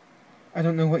I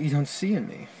don't know what you don't see in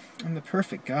me. I'm the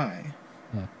perfect guy.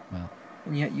 Oh, well.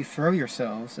 And yet you throw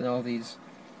yourselves at all these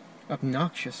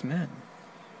obnoxious men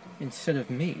instead of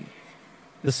me,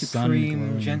 the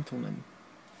supreme gentleman.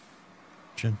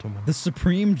 The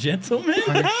supreme gentleman?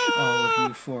 Punish all of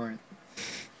you for it.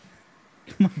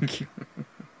 Come on.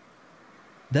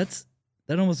 That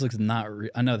almost looks not real.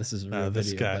 I know this is a real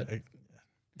this video,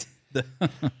 guy,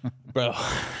 bro.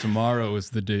 Tomorrow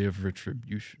is the day of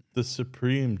retribution. The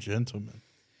supreme gentleman.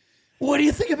 What do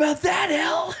you think about that,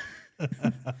 Al?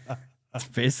 That's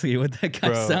basically what that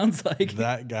guy sounds like.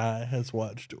 That guy has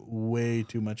watched way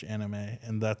too much anime,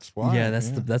 and that's why. Yeah,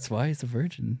 that's why he's a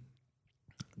virgin.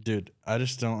 Dude, I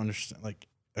just don't understand. Like,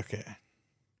 okay,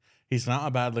 he's not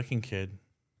a bad-looking kid.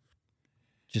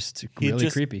 Just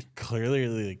really creepy. Clearly,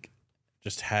 like,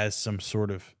 just has some sort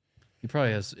of. He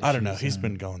probably has. I don't know. He's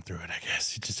been going through it. I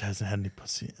guess he just hasn't had any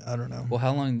pussy. I don't know. Well,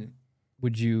 how long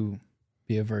would you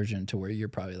be a virgin to where you're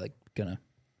probably like gonna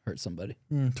hurt somebody?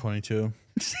 22.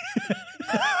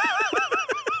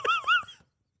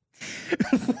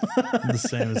 The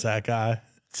same as that guy.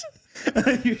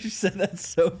 You said that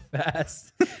so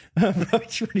fast.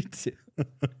 About 22.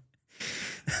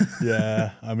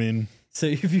 Yeah, I mean. So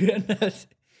if you hadn't had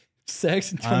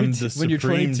sex in 22, when you're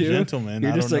 22, gentleman.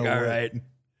 You're just like, all right.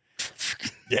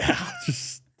 Yeah,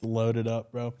 just load it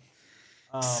up, bro.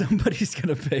 Somebody's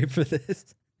gonna pay for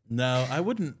this. No, I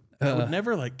wouldn't. I would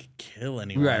never like kill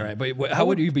anyone. Right. But how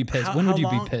would you be pissed? When would you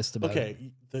be pissed about it?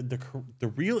 Okay, the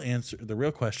real answer, the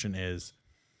real question is,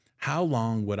 how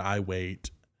long would I wait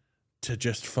to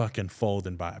just fucking fold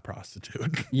and buy a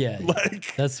prostitute? Yeah,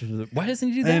 like why doesn't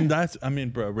he do that? And I mean,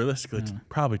 bro, realistically, it's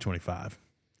probably 25.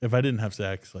 If I didn't have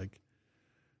sex, like,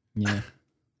 yeah,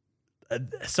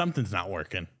 something's not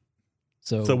working.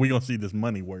 So we gonna see this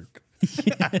money work.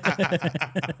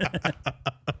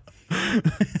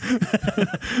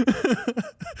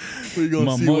 We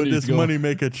gonna see what this money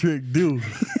make a trick do.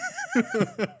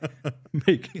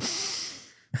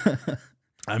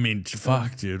 I mean,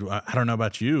 fuck, dude. I don't know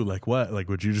about you. Like, what? Like,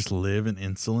 would you just live in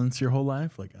insolence your whole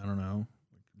life? Like, I don't know.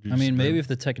 I mean, maybe if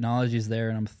the technology's there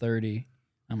and I'm 30,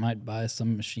 I might buy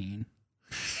some machine.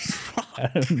 I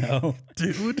don't know,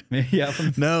 dude. Maybe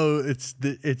no, it's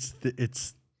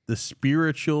the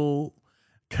spiritual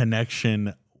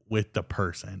connection with the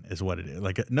person is what it is.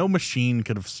 Like, no machine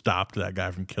could have stopped that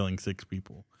guy from killing 6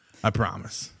 people. I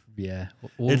promise. Yeah,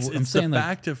 it's the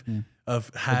fact of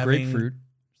having grapefruit.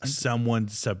 Someone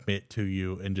submit to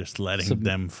you and just letting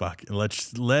them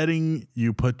letting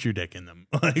you put your dick in them.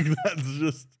 Like, that's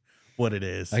just what it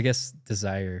is. I guess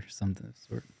desire something of the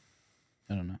sort.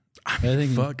 I don't know.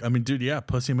 I mean, dude, yeah,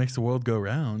 pussy makes the world go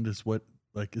round is what,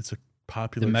 like, it's a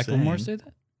popular Did Macklemore saying. say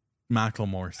that?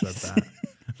 Macklemore said that.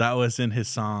 That was in his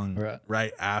song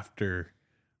right after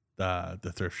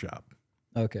the thrift shop.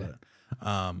 Okay. But,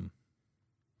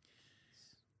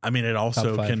 I mean, it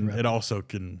also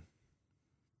can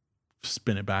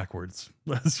spin it backwards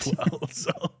as well.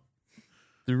 So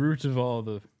the root of all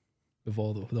the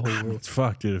whole world. It's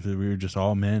fucked, dude. If we were just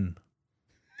all men.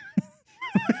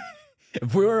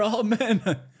 If we were all men,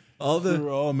 we were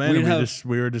all men.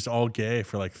 We were just all gay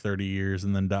for like 30 years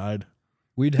and then died.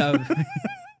 We'd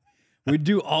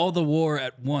do all the war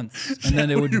at once, and then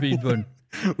it would be done.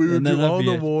 We would do all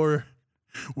the war.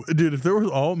 Dude, if there was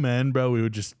all men, bro, the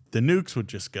nukes would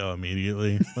just go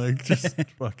immediately. Like, just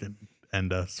fucking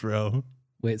end us, bro.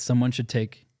 Wait, someone should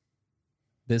take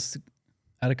this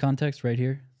out of context right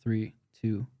here. 3,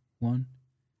 2, 1.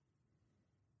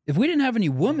 If we didn't have any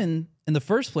women in the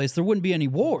first place, there wouldn't be any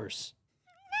wars.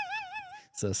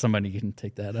 So somebody can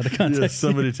take that out of context. Yeah,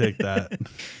 somebody take that.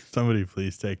 Somebody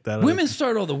please take that. Women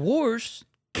start all the wars.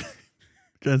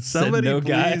 Can somebody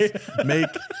please make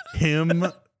him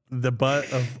the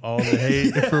butt of all the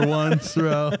hate for once,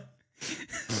 bro?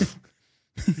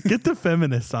 Get the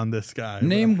feminists on this guy.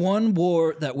 Name one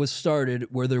war that was started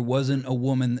where there wasn't a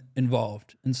woman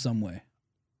involved in some way.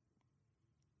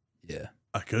 Yeah.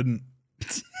 I couldn't.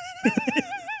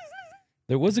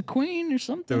 There was a queen or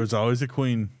something. There was always a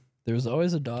queen. There was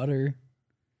always a daughter.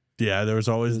 Yeah, there was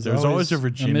always a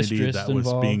virginity that was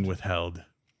involved. being withheld.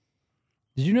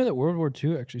 Did you know that World War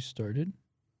II actually started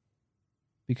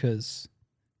because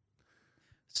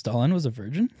Stalin was a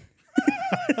virgin?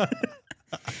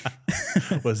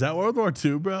 Was that World War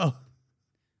II, bro?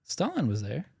 Stalin was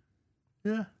there.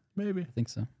 Yeah, maybe. I think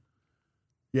so.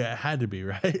 Yeah, it had to be,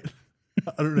 right?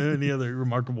 I don't know any other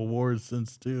remarkable wars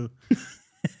since too.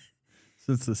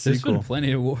 since the There's sequel. been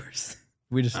plenty of wars.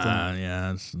 We just don't.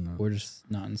 Yeah, We're just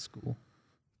not in school.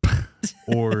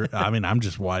 or I mean, I'm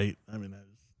just white. I mean,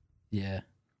 Yeah.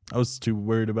 I was too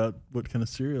worried about what kind of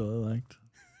cereal I liked.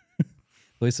 At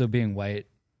least so being white,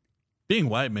 Being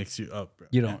white makes you up. Bro.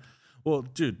 you don't. Well,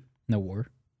 dude, No war.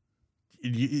 do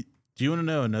you want to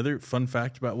know another fun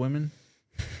fact about women?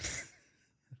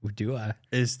 Do I?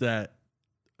 Is that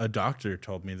a doctor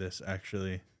told me this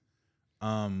actually,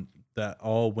 that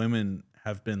all women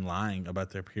have been lying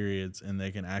about their periods and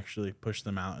they can actually push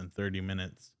them out in 30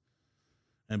 minutes,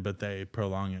 but they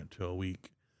prolong it to a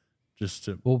week just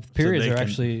to. Well, periods are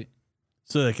actually.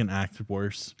 So they can act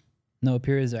worse. No,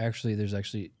 periods are actually, there's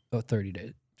actually a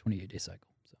 30-day, 28-day cycle.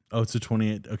 So. Oh, it's a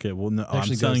 28. Okay, well, no, I'm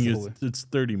Actually telling goes the you, whole way. it's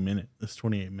 30 minutes. It's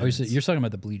 28 Oh, minutes. you're talking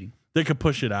about the bleeding. They could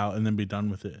push it out and then be done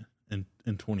with it in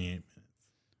 28 minutes.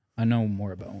 I know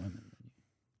more about women.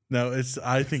 No,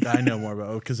 I think I know more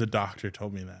about it because a doctor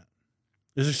told me that.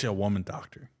 There's actually a woman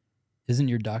doctor. Isn't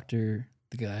your doctor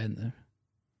the guy in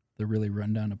the really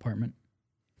rundown apartment?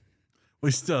 Well,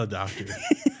 he's still a doctor.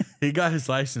 He got his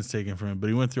license taken from him, but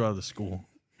he went through all the school.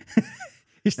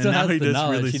 He still now has he the does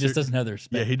knowledge. really He just doesn't have the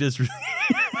respect. Yeah, he does.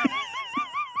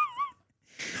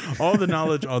 All the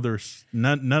knowledge,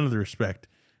 none of the respect,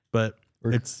 but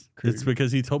Or it's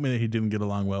because he told me that he didn't get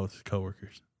along well with his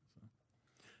coworkers.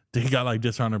 He got like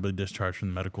dishonorably discharged from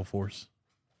the medical force.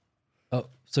 Oh,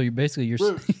 so you're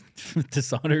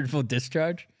dishonorable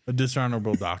discharge? A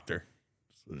dishonorable doctor.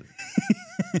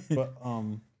 But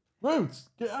Roots,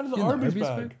 get out of the In the Arby's Arby's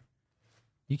bag. bag?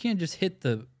 You can't just hit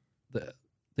the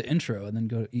intro and then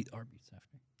go to eat Arby's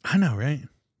after. I know, right?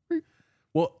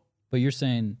 Well, But you're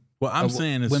saying what I'm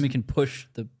saying is women can push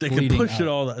the they bleeding can push out. it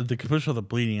all. They can push all the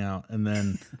bleeding out, and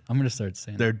then I'm gonna start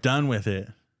saying they're done with it.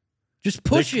 just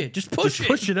push it. Just push it.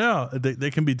 Push it out.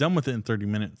 They can be done with it in 30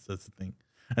 minutes. That's the thing.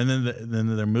 And then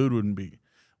then their mood wouldn't be.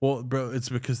 Well, bro, it's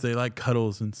because they like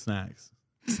cuddles and snacks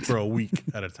for a week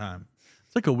at a time.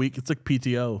 It's like a week. It's like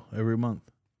PTO every month.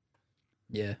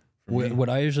 Yeah. me. What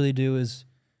I usually do is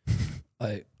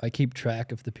I keep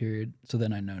track of the period, so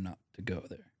then I know not to go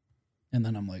there. And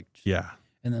then I'm like, Yeah.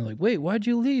 and then like, wait, why'd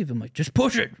you leave? I'm like, just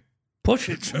push it,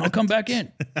 and I'll come back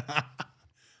in.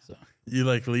 So You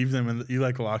like leave them and you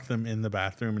like lock them in the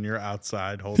bathroom, and you're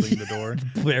outside holding the door.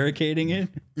 barricading it.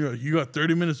 You got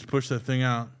 30 minutes to push that thing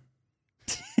out,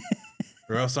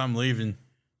 or else I'm leaving.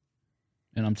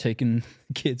 And I'm taking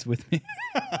kids with me.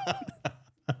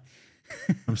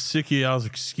 I'm sick of y'all's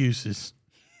excuses.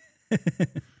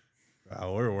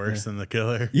 Wow, we're worse than the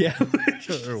killer. Yeah.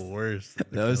 We're worse. Than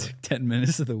the That was killer. 10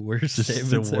 minutes of the worst Just the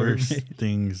statements ever worst made.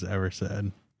 things ever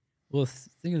said. Well,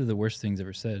 think of the worst things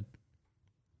ever said.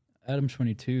 Adam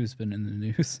 22 has been in the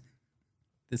news.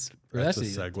 That's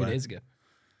Actually, a like segue. 2 days ago.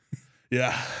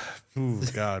 Yeah. Ooh,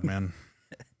 God, man.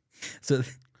 So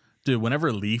Dude,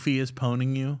 whenever Leafy is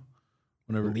poning you,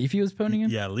 Leafy was poning him?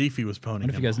 Yeah, Leafy was poning him.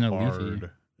 What if you guys know hard.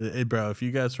 Leafy? Bro, if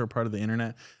you guys were part of the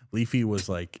internet, Leafy was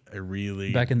like a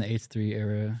really Back in the H3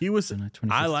 era. he was. in, like,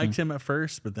 I 2016. liked him at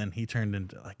first, but then he turned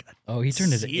into like a Oh, he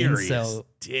turned into serious incel.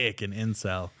 dick and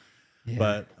incel. Yeah.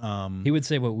 But He would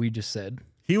say what we just said.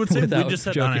 he would say we without just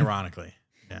said joking. unironically.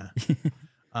 Yeah.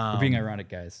 We're being ironic,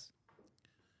 guys.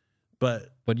 But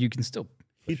But you can still.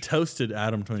 he toasted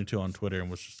Adam 22 on Twitter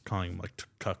and was just calling him like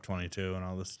Cuck 22 and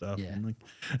all this stuff. Yeah.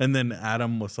 And then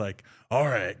Adam was like, "All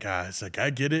right, guys, like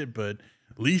I get it, but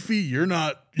Leafy, you're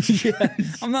not. Yeah,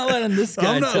 I'm not letting this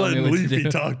guy I'm not tell me letting what Leafy to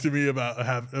do. talk to me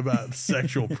about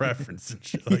sexual preference and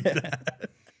shit like that."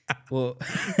 Well,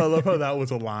 I love how that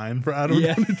was a line for Adam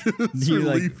Yeah. 22 for He,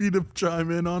 like- Leafy to chime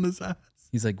in on his ass.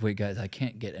 he's like, wait, guys, I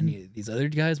can't get any of these other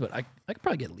guys, but I could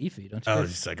probably get Leafy, don't you? I guys?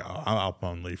 was just like, "Oh, I'll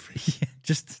phone Leafy."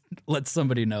 Just let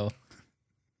somebody know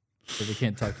so they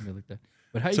can't talk to me like that.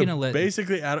 But how are you So gonna let?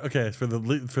 basically, okay, for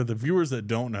the viewers that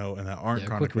don't know and that aren't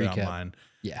Yeah, quick chronically recap. online,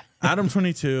 Yeah, Adam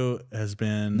 22 has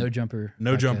been no jumper.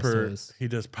 No podcast Jumper. host. He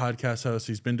does podcast hosts.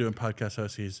 He's been doing podcast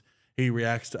hosts. He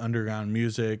reacts to underground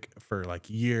music for like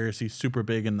years. He's super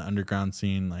big in the underground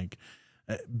scene, like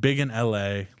big in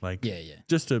LA, like Yeah.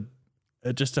 just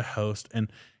a host. And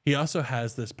he also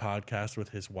has this podcast with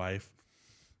his wife.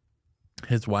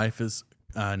 His wife is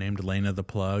named Elena the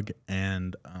Plug,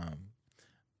 and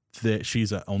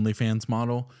she's an OnlyFans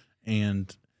model,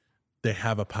 and they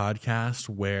have a podcast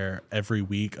where every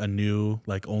week a new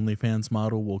like OnlyFans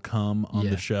model will come on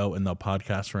Yeah. the show and they'll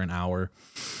podcast for an hour.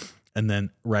 And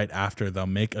then right after they'll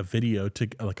make a video to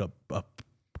like a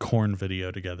corn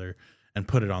video together and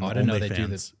put it on Oh, the I didn't know they do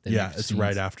OnlyFans. they Yeah, make it's scenes.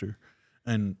 right after.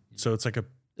 And so it's like a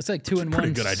It's like 2 in 1.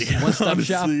 pretty good idea. One stop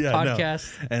shop honestly. Yeah, no.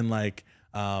 podcast. And like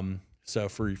so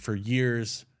for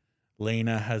years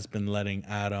Lena has been letting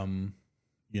Adam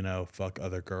fuck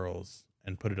other girls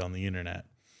and put it on the internet.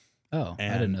 Oh,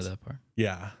 I didn't know that part.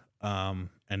 Yeah. And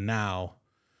now,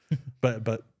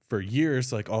 but for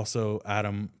years, like also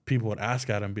Adam, people would ask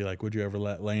Adam, be like, would you ever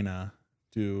let Lena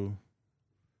do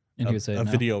and he would say, a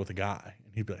no. video with a guy?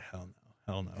 And he'd be like, hell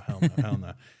no, hell no, hell no, hell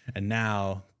no. And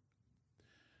now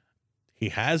she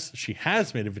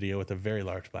has made a video with a very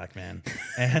large black man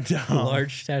and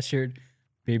large statured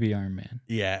baby arm man.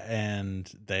 Yeah.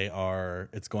 And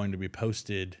it's going to be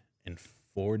posted in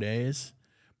 4 days,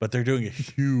 but they're doing a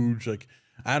huge, like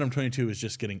Adam 22 is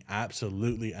just getting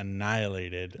absolutely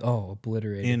annihilated. Oh,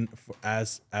 obliterated.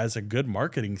 As a good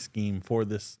marketing scheme for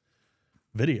this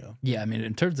video. Yeah. I mean,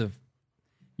 in terms of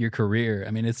your career,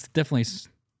 I mean, it's definitely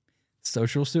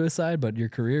social suicide, but your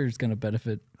career is going to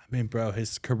benefit. I mean, bro,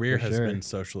 his career has been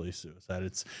socially suicide.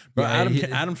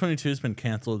 Adam 22 has been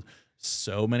canceled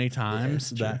so many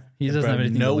times that he doesn't have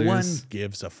anything no to lose. one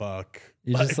gives a fuck.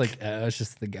 He's just like, it's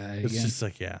just the guy. It's again. just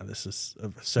like, yeah, this is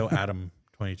so Adam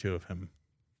 22 of him.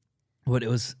 But it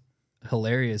was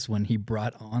hilarious when he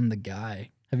brought on the guy.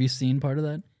 Have you seen part of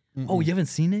that? Mm-mm. Oh, you haven't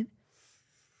seen it?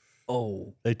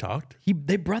 Oh, they talked.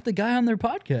 They brought the guy on their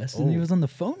podcast, and he was on the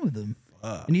phone with them,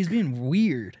 and he's being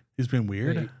weird. He's being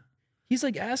weird. Like, he's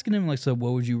like asking him, like, so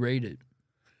what would you rate it?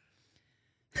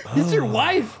 It's your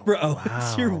wife, bro. Wow,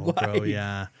 it's your wife. Bro,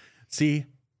 yeah. See,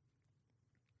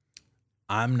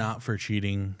 I'm not for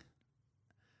cheating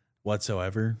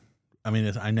whatsoever. I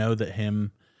mean, I know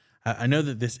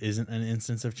that this isn't an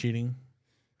instance of cheating.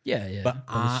 Yeah, yeah. But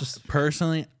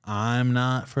personally, I'm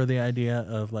not for the idea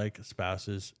of like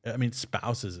spouses. I mean,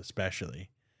 spouses especially.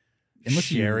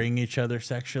 Sharing each other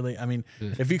sexually. I mean,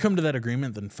 if you come to that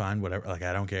agreement, then fine, whatever. Like,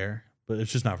 I don't care. But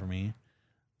it's just not for me.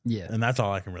 Yeah. And that's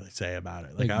all I can really say about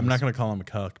it. Like, I'm not going to call him a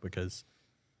cuck because,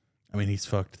 I mean, he's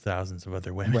fucked thousands of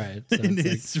other women. Right. So and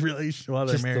it's like really, while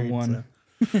they're just married. the one.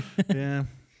 So. Yeah.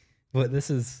 But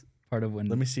this is part of when.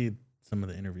 Let me see some of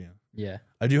the interview. Yeah.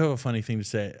 I do have a funny thing to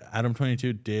say. Adam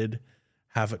 22 did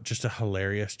have just a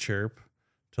hilarious chirp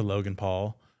to Logan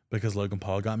Paul because Logan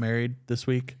Paul got married this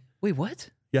week. Wait, what?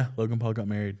 Yeah, Logan Paul got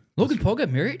married. Logan Paul got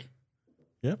married?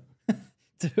 Yep.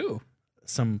 To who?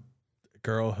 Some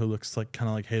girl who looks like kind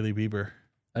of like Hailey Bieber.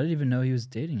 I didn't even know he was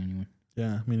dating anyone.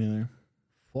 Yeah, me neither.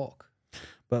 Fuck.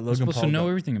 But Logan I'm supposed Paul to know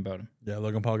everything about him. Yeah,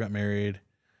 Logan Paul got married,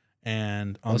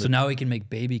 and so now he can make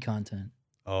baby content.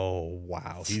 Oh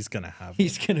wow, he's gonna have.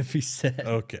 He's gonna be set.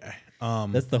 Okay.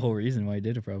 That's the whole reason why he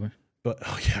did it, probably. But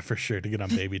yeah, for sure to get on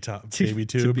baby tube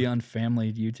to be on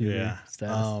family YouTube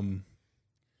status.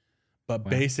 But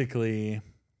basically,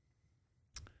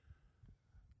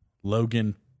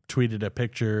 Logan tweeted a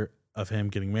picture of him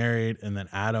getting married, and then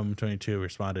Adam 22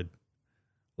 responded,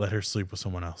 "Let her sleep with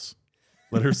someone else.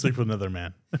 Let her sleep with another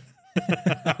man."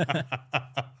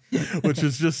 Which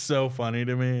is just so funny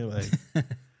to me, like,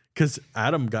 because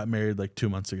Adam got married like 2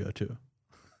 months ago too.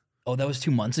 Oh, that was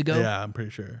 2 months ago? Yeah, I'm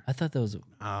pretty sure. I thought that was.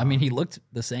 I mean, he looked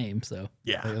the same, so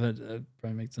yeah, that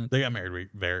probably makes sense. They got married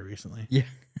very recently. Yeah.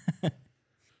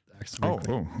 Oh,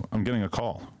 I'm getting a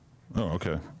call. Oh,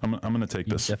 okay. I'm gonna take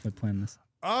this. Definitely planned this.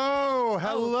 Oh,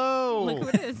 hello. Look who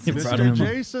it is. Mr.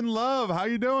 Jason Love. How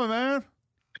you doing, man?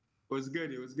 It was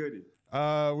good.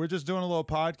 We're just doing a little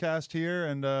podcast here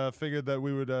and figured that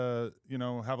we would have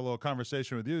a little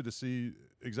conversation with you to see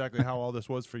exactly how all this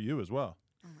was for you as well.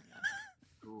 Oh my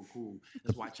gosh. Cool.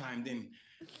 That's why I chimed in.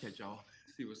 Catch y'all.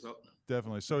 See what's up.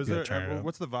 Definitely. So is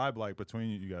what's the vibe like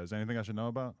between you guys? Anything I should know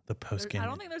about? The post game. I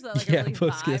don't think there's a really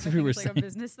vibe. I think we were it's like saying. a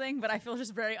business thing, but I feel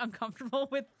just very uncomfortable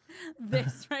with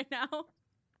this right now.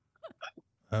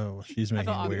 Oh, she's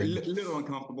making it weird. A little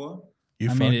uncomfortable.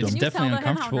 I mean, it's Can you definitely tell him how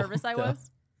uncomfortable. nervous I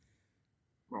was?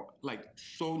 Bro, like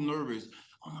so nervous.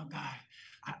 Oh my God.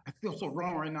 I feel so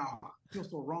wrong right now.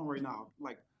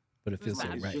 Like, But it feels so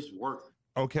bad. right. Just work.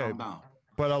 Okay. Calm down.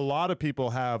 But a lot of people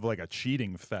have like a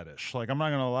cheating fetish. Like, I'm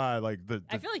not gonna lie, like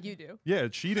I feel like you do. Yeah,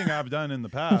 cheating I've done in the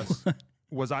past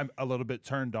was I'm a little bit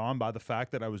turned on by the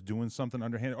fact that I was doing something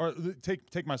underhanded. Or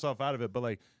take myself out of it, but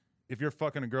like if you're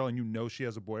fucking a girl and you know she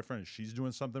has a boyfriend and she's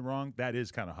doing something wrong, that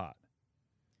is kind of hot.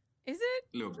 Is it?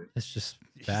 A little bit. It's just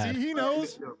bad. See, he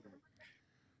knows.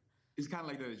 It's kind of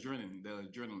like the adrenaline.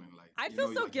 Like I'd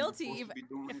feel so guilty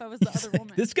if I was the other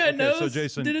woman. This guy knows. So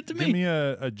Jason, did it to give me. me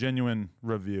a genuine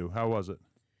review. How was it?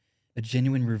 A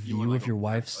genuine review of your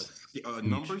wife's a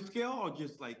number scale or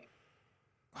just like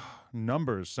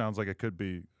Numbers sounds like it could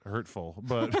be hurtful,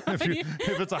 but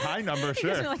if it's a high number, It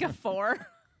gives me sure. like a 4.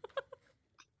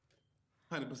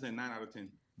 100% 9 out of 10.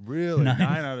 Really, 9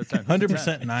 out of 10.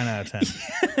 100% 9 out of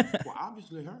 10. Well,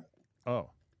 obviously her. Oh,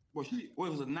 Well, it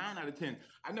was a 9 out of 10.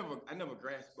 I never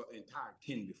grasped an entire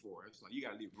 10 before. It's like you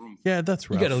gotta leave room. Yeah, that's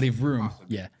You rough. got to leave room.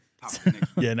 Possibly. Yeah. top of the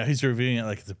next week. Yeah, no, he's reviewing it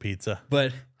like it's a pizza.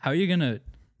 But how are you gonna?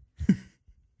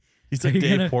 He's Are like you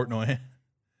Dave gonna Portnoy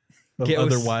of get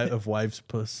other with- of wives'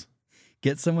 puss.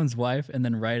 Get someone's wife, and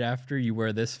then right after you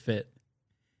wear this fit.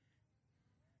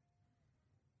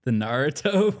 The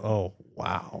Naruto, Oh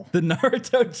wow, the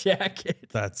Naruto jacket.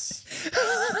 that's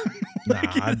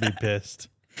I'd be pissed.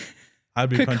 I'd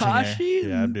be punching air. Kakashi?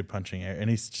 Yeah, I'd be punching air. And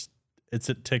it's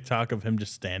a TikTok of him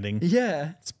just standing.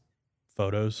 Yeah.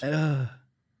 Photos Ugh.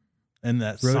 and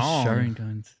that Roast song.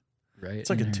 Sharingan's right. It's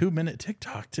like in a there. 2-minute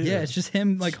TikTok too. Yeah, it's just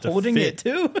him like Just a holding it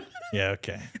too. Yeah,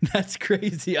 okay. That's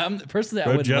crazy. I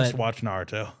Bro, would just watch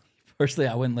Naruto. personally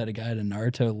I wouldn't let a guy in a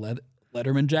Naruto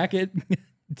Letterman jacket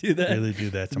do that. Really do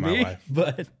that to my Me, wife.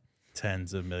 But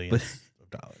Tens of millions of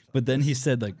dollars. but then he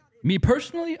said like me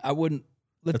personally I wouldn't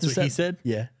let That's this what he up. said?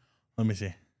 Yeah. Let me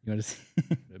see. You want to see?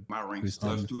 My ranks Who's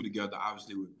us Tom? two together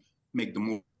obviously would make the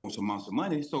most amounts of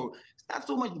money. So it's not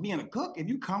so much being a cook. If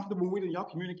you're comfortable with it, y'all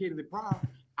communicated it prior.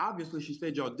 Obviously, she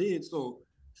said y'all did. So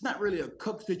it's not really a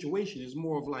cook situation. It's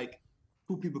more of like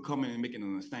two people coming and making an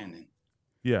understanding.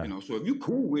 Yeah. You know, so if you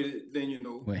cool with it, then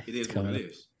Wait, it is it's what coming it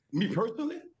up. is. Me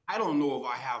personally, I don't know if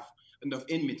I have enough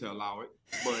in me to allow it,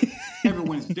 but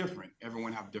everyone's different.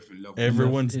 Everyone have different levels.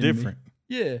 Everyone's in me. different.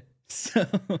 Yeah. So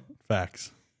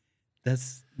Facts.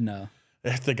 that's no.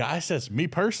 If the guy says me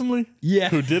personally, Yeah.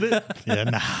 who did it? Yeah,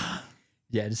 nah.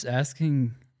 Yeah, just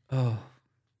asking the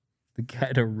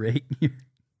guy to rate you.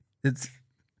 It's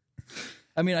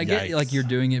I mean, I get like Yikes. you're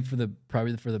doing it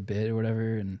probably for the bit or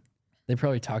whatever, and they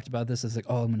probably talked about this. It's like,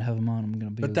 oh, I'm gonna have him on. I'm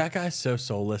gonna be But that guy's so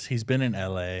soulless. He's been in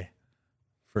LA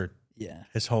for yeah.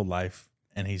 his whole life,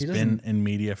 and he's He been doesn't- in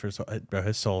media for bro.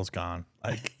 His soul's gone.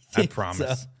 Like I promise.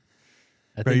 So,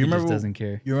 I Bro, think you he just remember- doesn't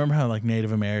care. You remember how like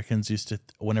Native Americans used to,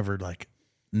 whenever like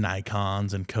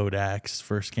Nikons and Kodaks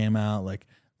first came out, like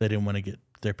they didn't want to get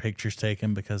their pictures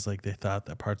taken because like they thought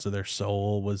that parts of their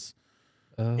soul was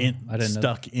Oh, I didn't know.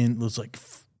 stuck in, was like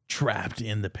trapped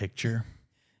in the picture.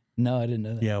 No, I didn't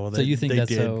know that. Yeah, well, so you think they that's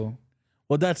did. so?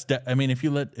 Well, that's I mean, if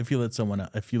you let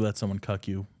someone cuck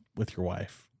you with your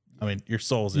wife, I mean, your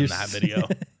soul's in Your that s- video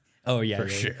Oh yeah, for yeah,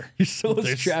 sure. yeah. Your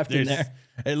soul's trapped in there.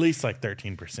 At least like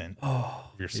 13% Oh,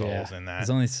 of your soul's in that. There's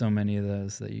only so many of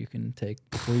those that you can take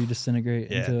before you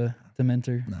disintegrate Yeah. into a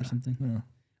Dementor or something. No.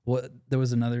 Well, there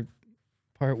was another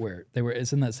part where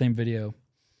it's in that same video,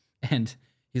 and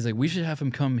he's like, we should have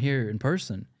him come here in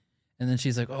person. And then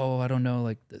she's like, oh, I don't know,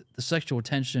 like the sexual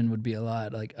tension would be a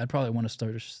lot. Like I'd probably want to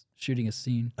start shooting a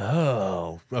scene.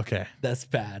 Oh, okay. That's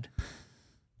bad.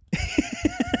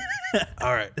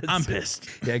 All right. I'm pissed.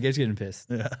 Yeah, I guess getting pissed.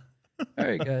 Yeah. All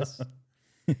right, guys.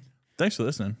 Thanks for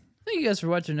listening. Thank you guys for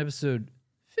watching episode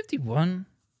 51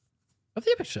 of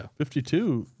the Epic Show.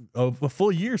 52. Oh, a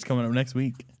full year's coming up next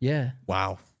week. Yeah.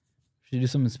 Wow. Should we do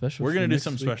something special? We're for going to do next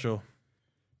something week? special.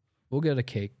 We'll get a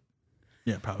cake.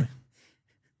 Yeah, probably.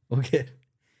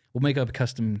 We'll make up a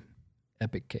custom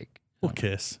epic cake. We'll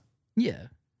kiss. Yeah.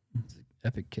 It's an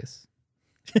epic kiss.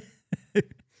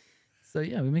 So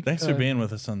yeah, we make Thanks for being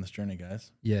with us on this journey,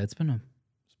 guys. Yeah, it's been a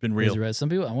It's been crazy real. ride. Some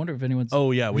people, I wonder if anyone's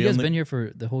Oh, yeah. have We you guys only, been here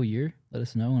for the whole year? Let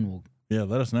us know and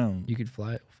let us know. you could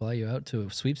fly you out to a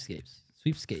sweepstakes.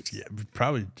 Yeah, we'd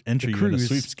probably enter you in a cruise.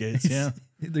 sweepskates. Yeah.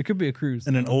 There could be a cruise.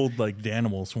 And an old like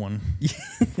Danimals one.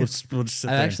 We'll just sit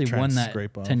I there and actually try won and that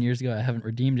scrape off. 10 years ago. I haven't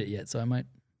redeemed it yet, so I might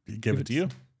Give it to you.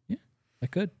 I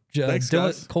could. Thanks,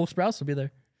 guys. Cole Sprouse will be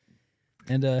there.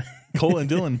 And Cole and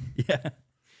Dylan. yeah.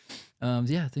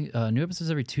 I think new episodes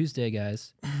every Tuesday,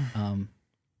 guys.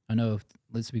 I know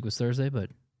this week was Thursday,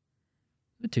 but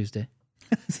Tuesday.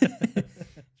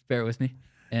 Bear with me.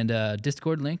 And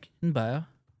Discord link in bio.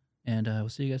 And we'll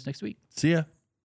see you guys next week. See ya.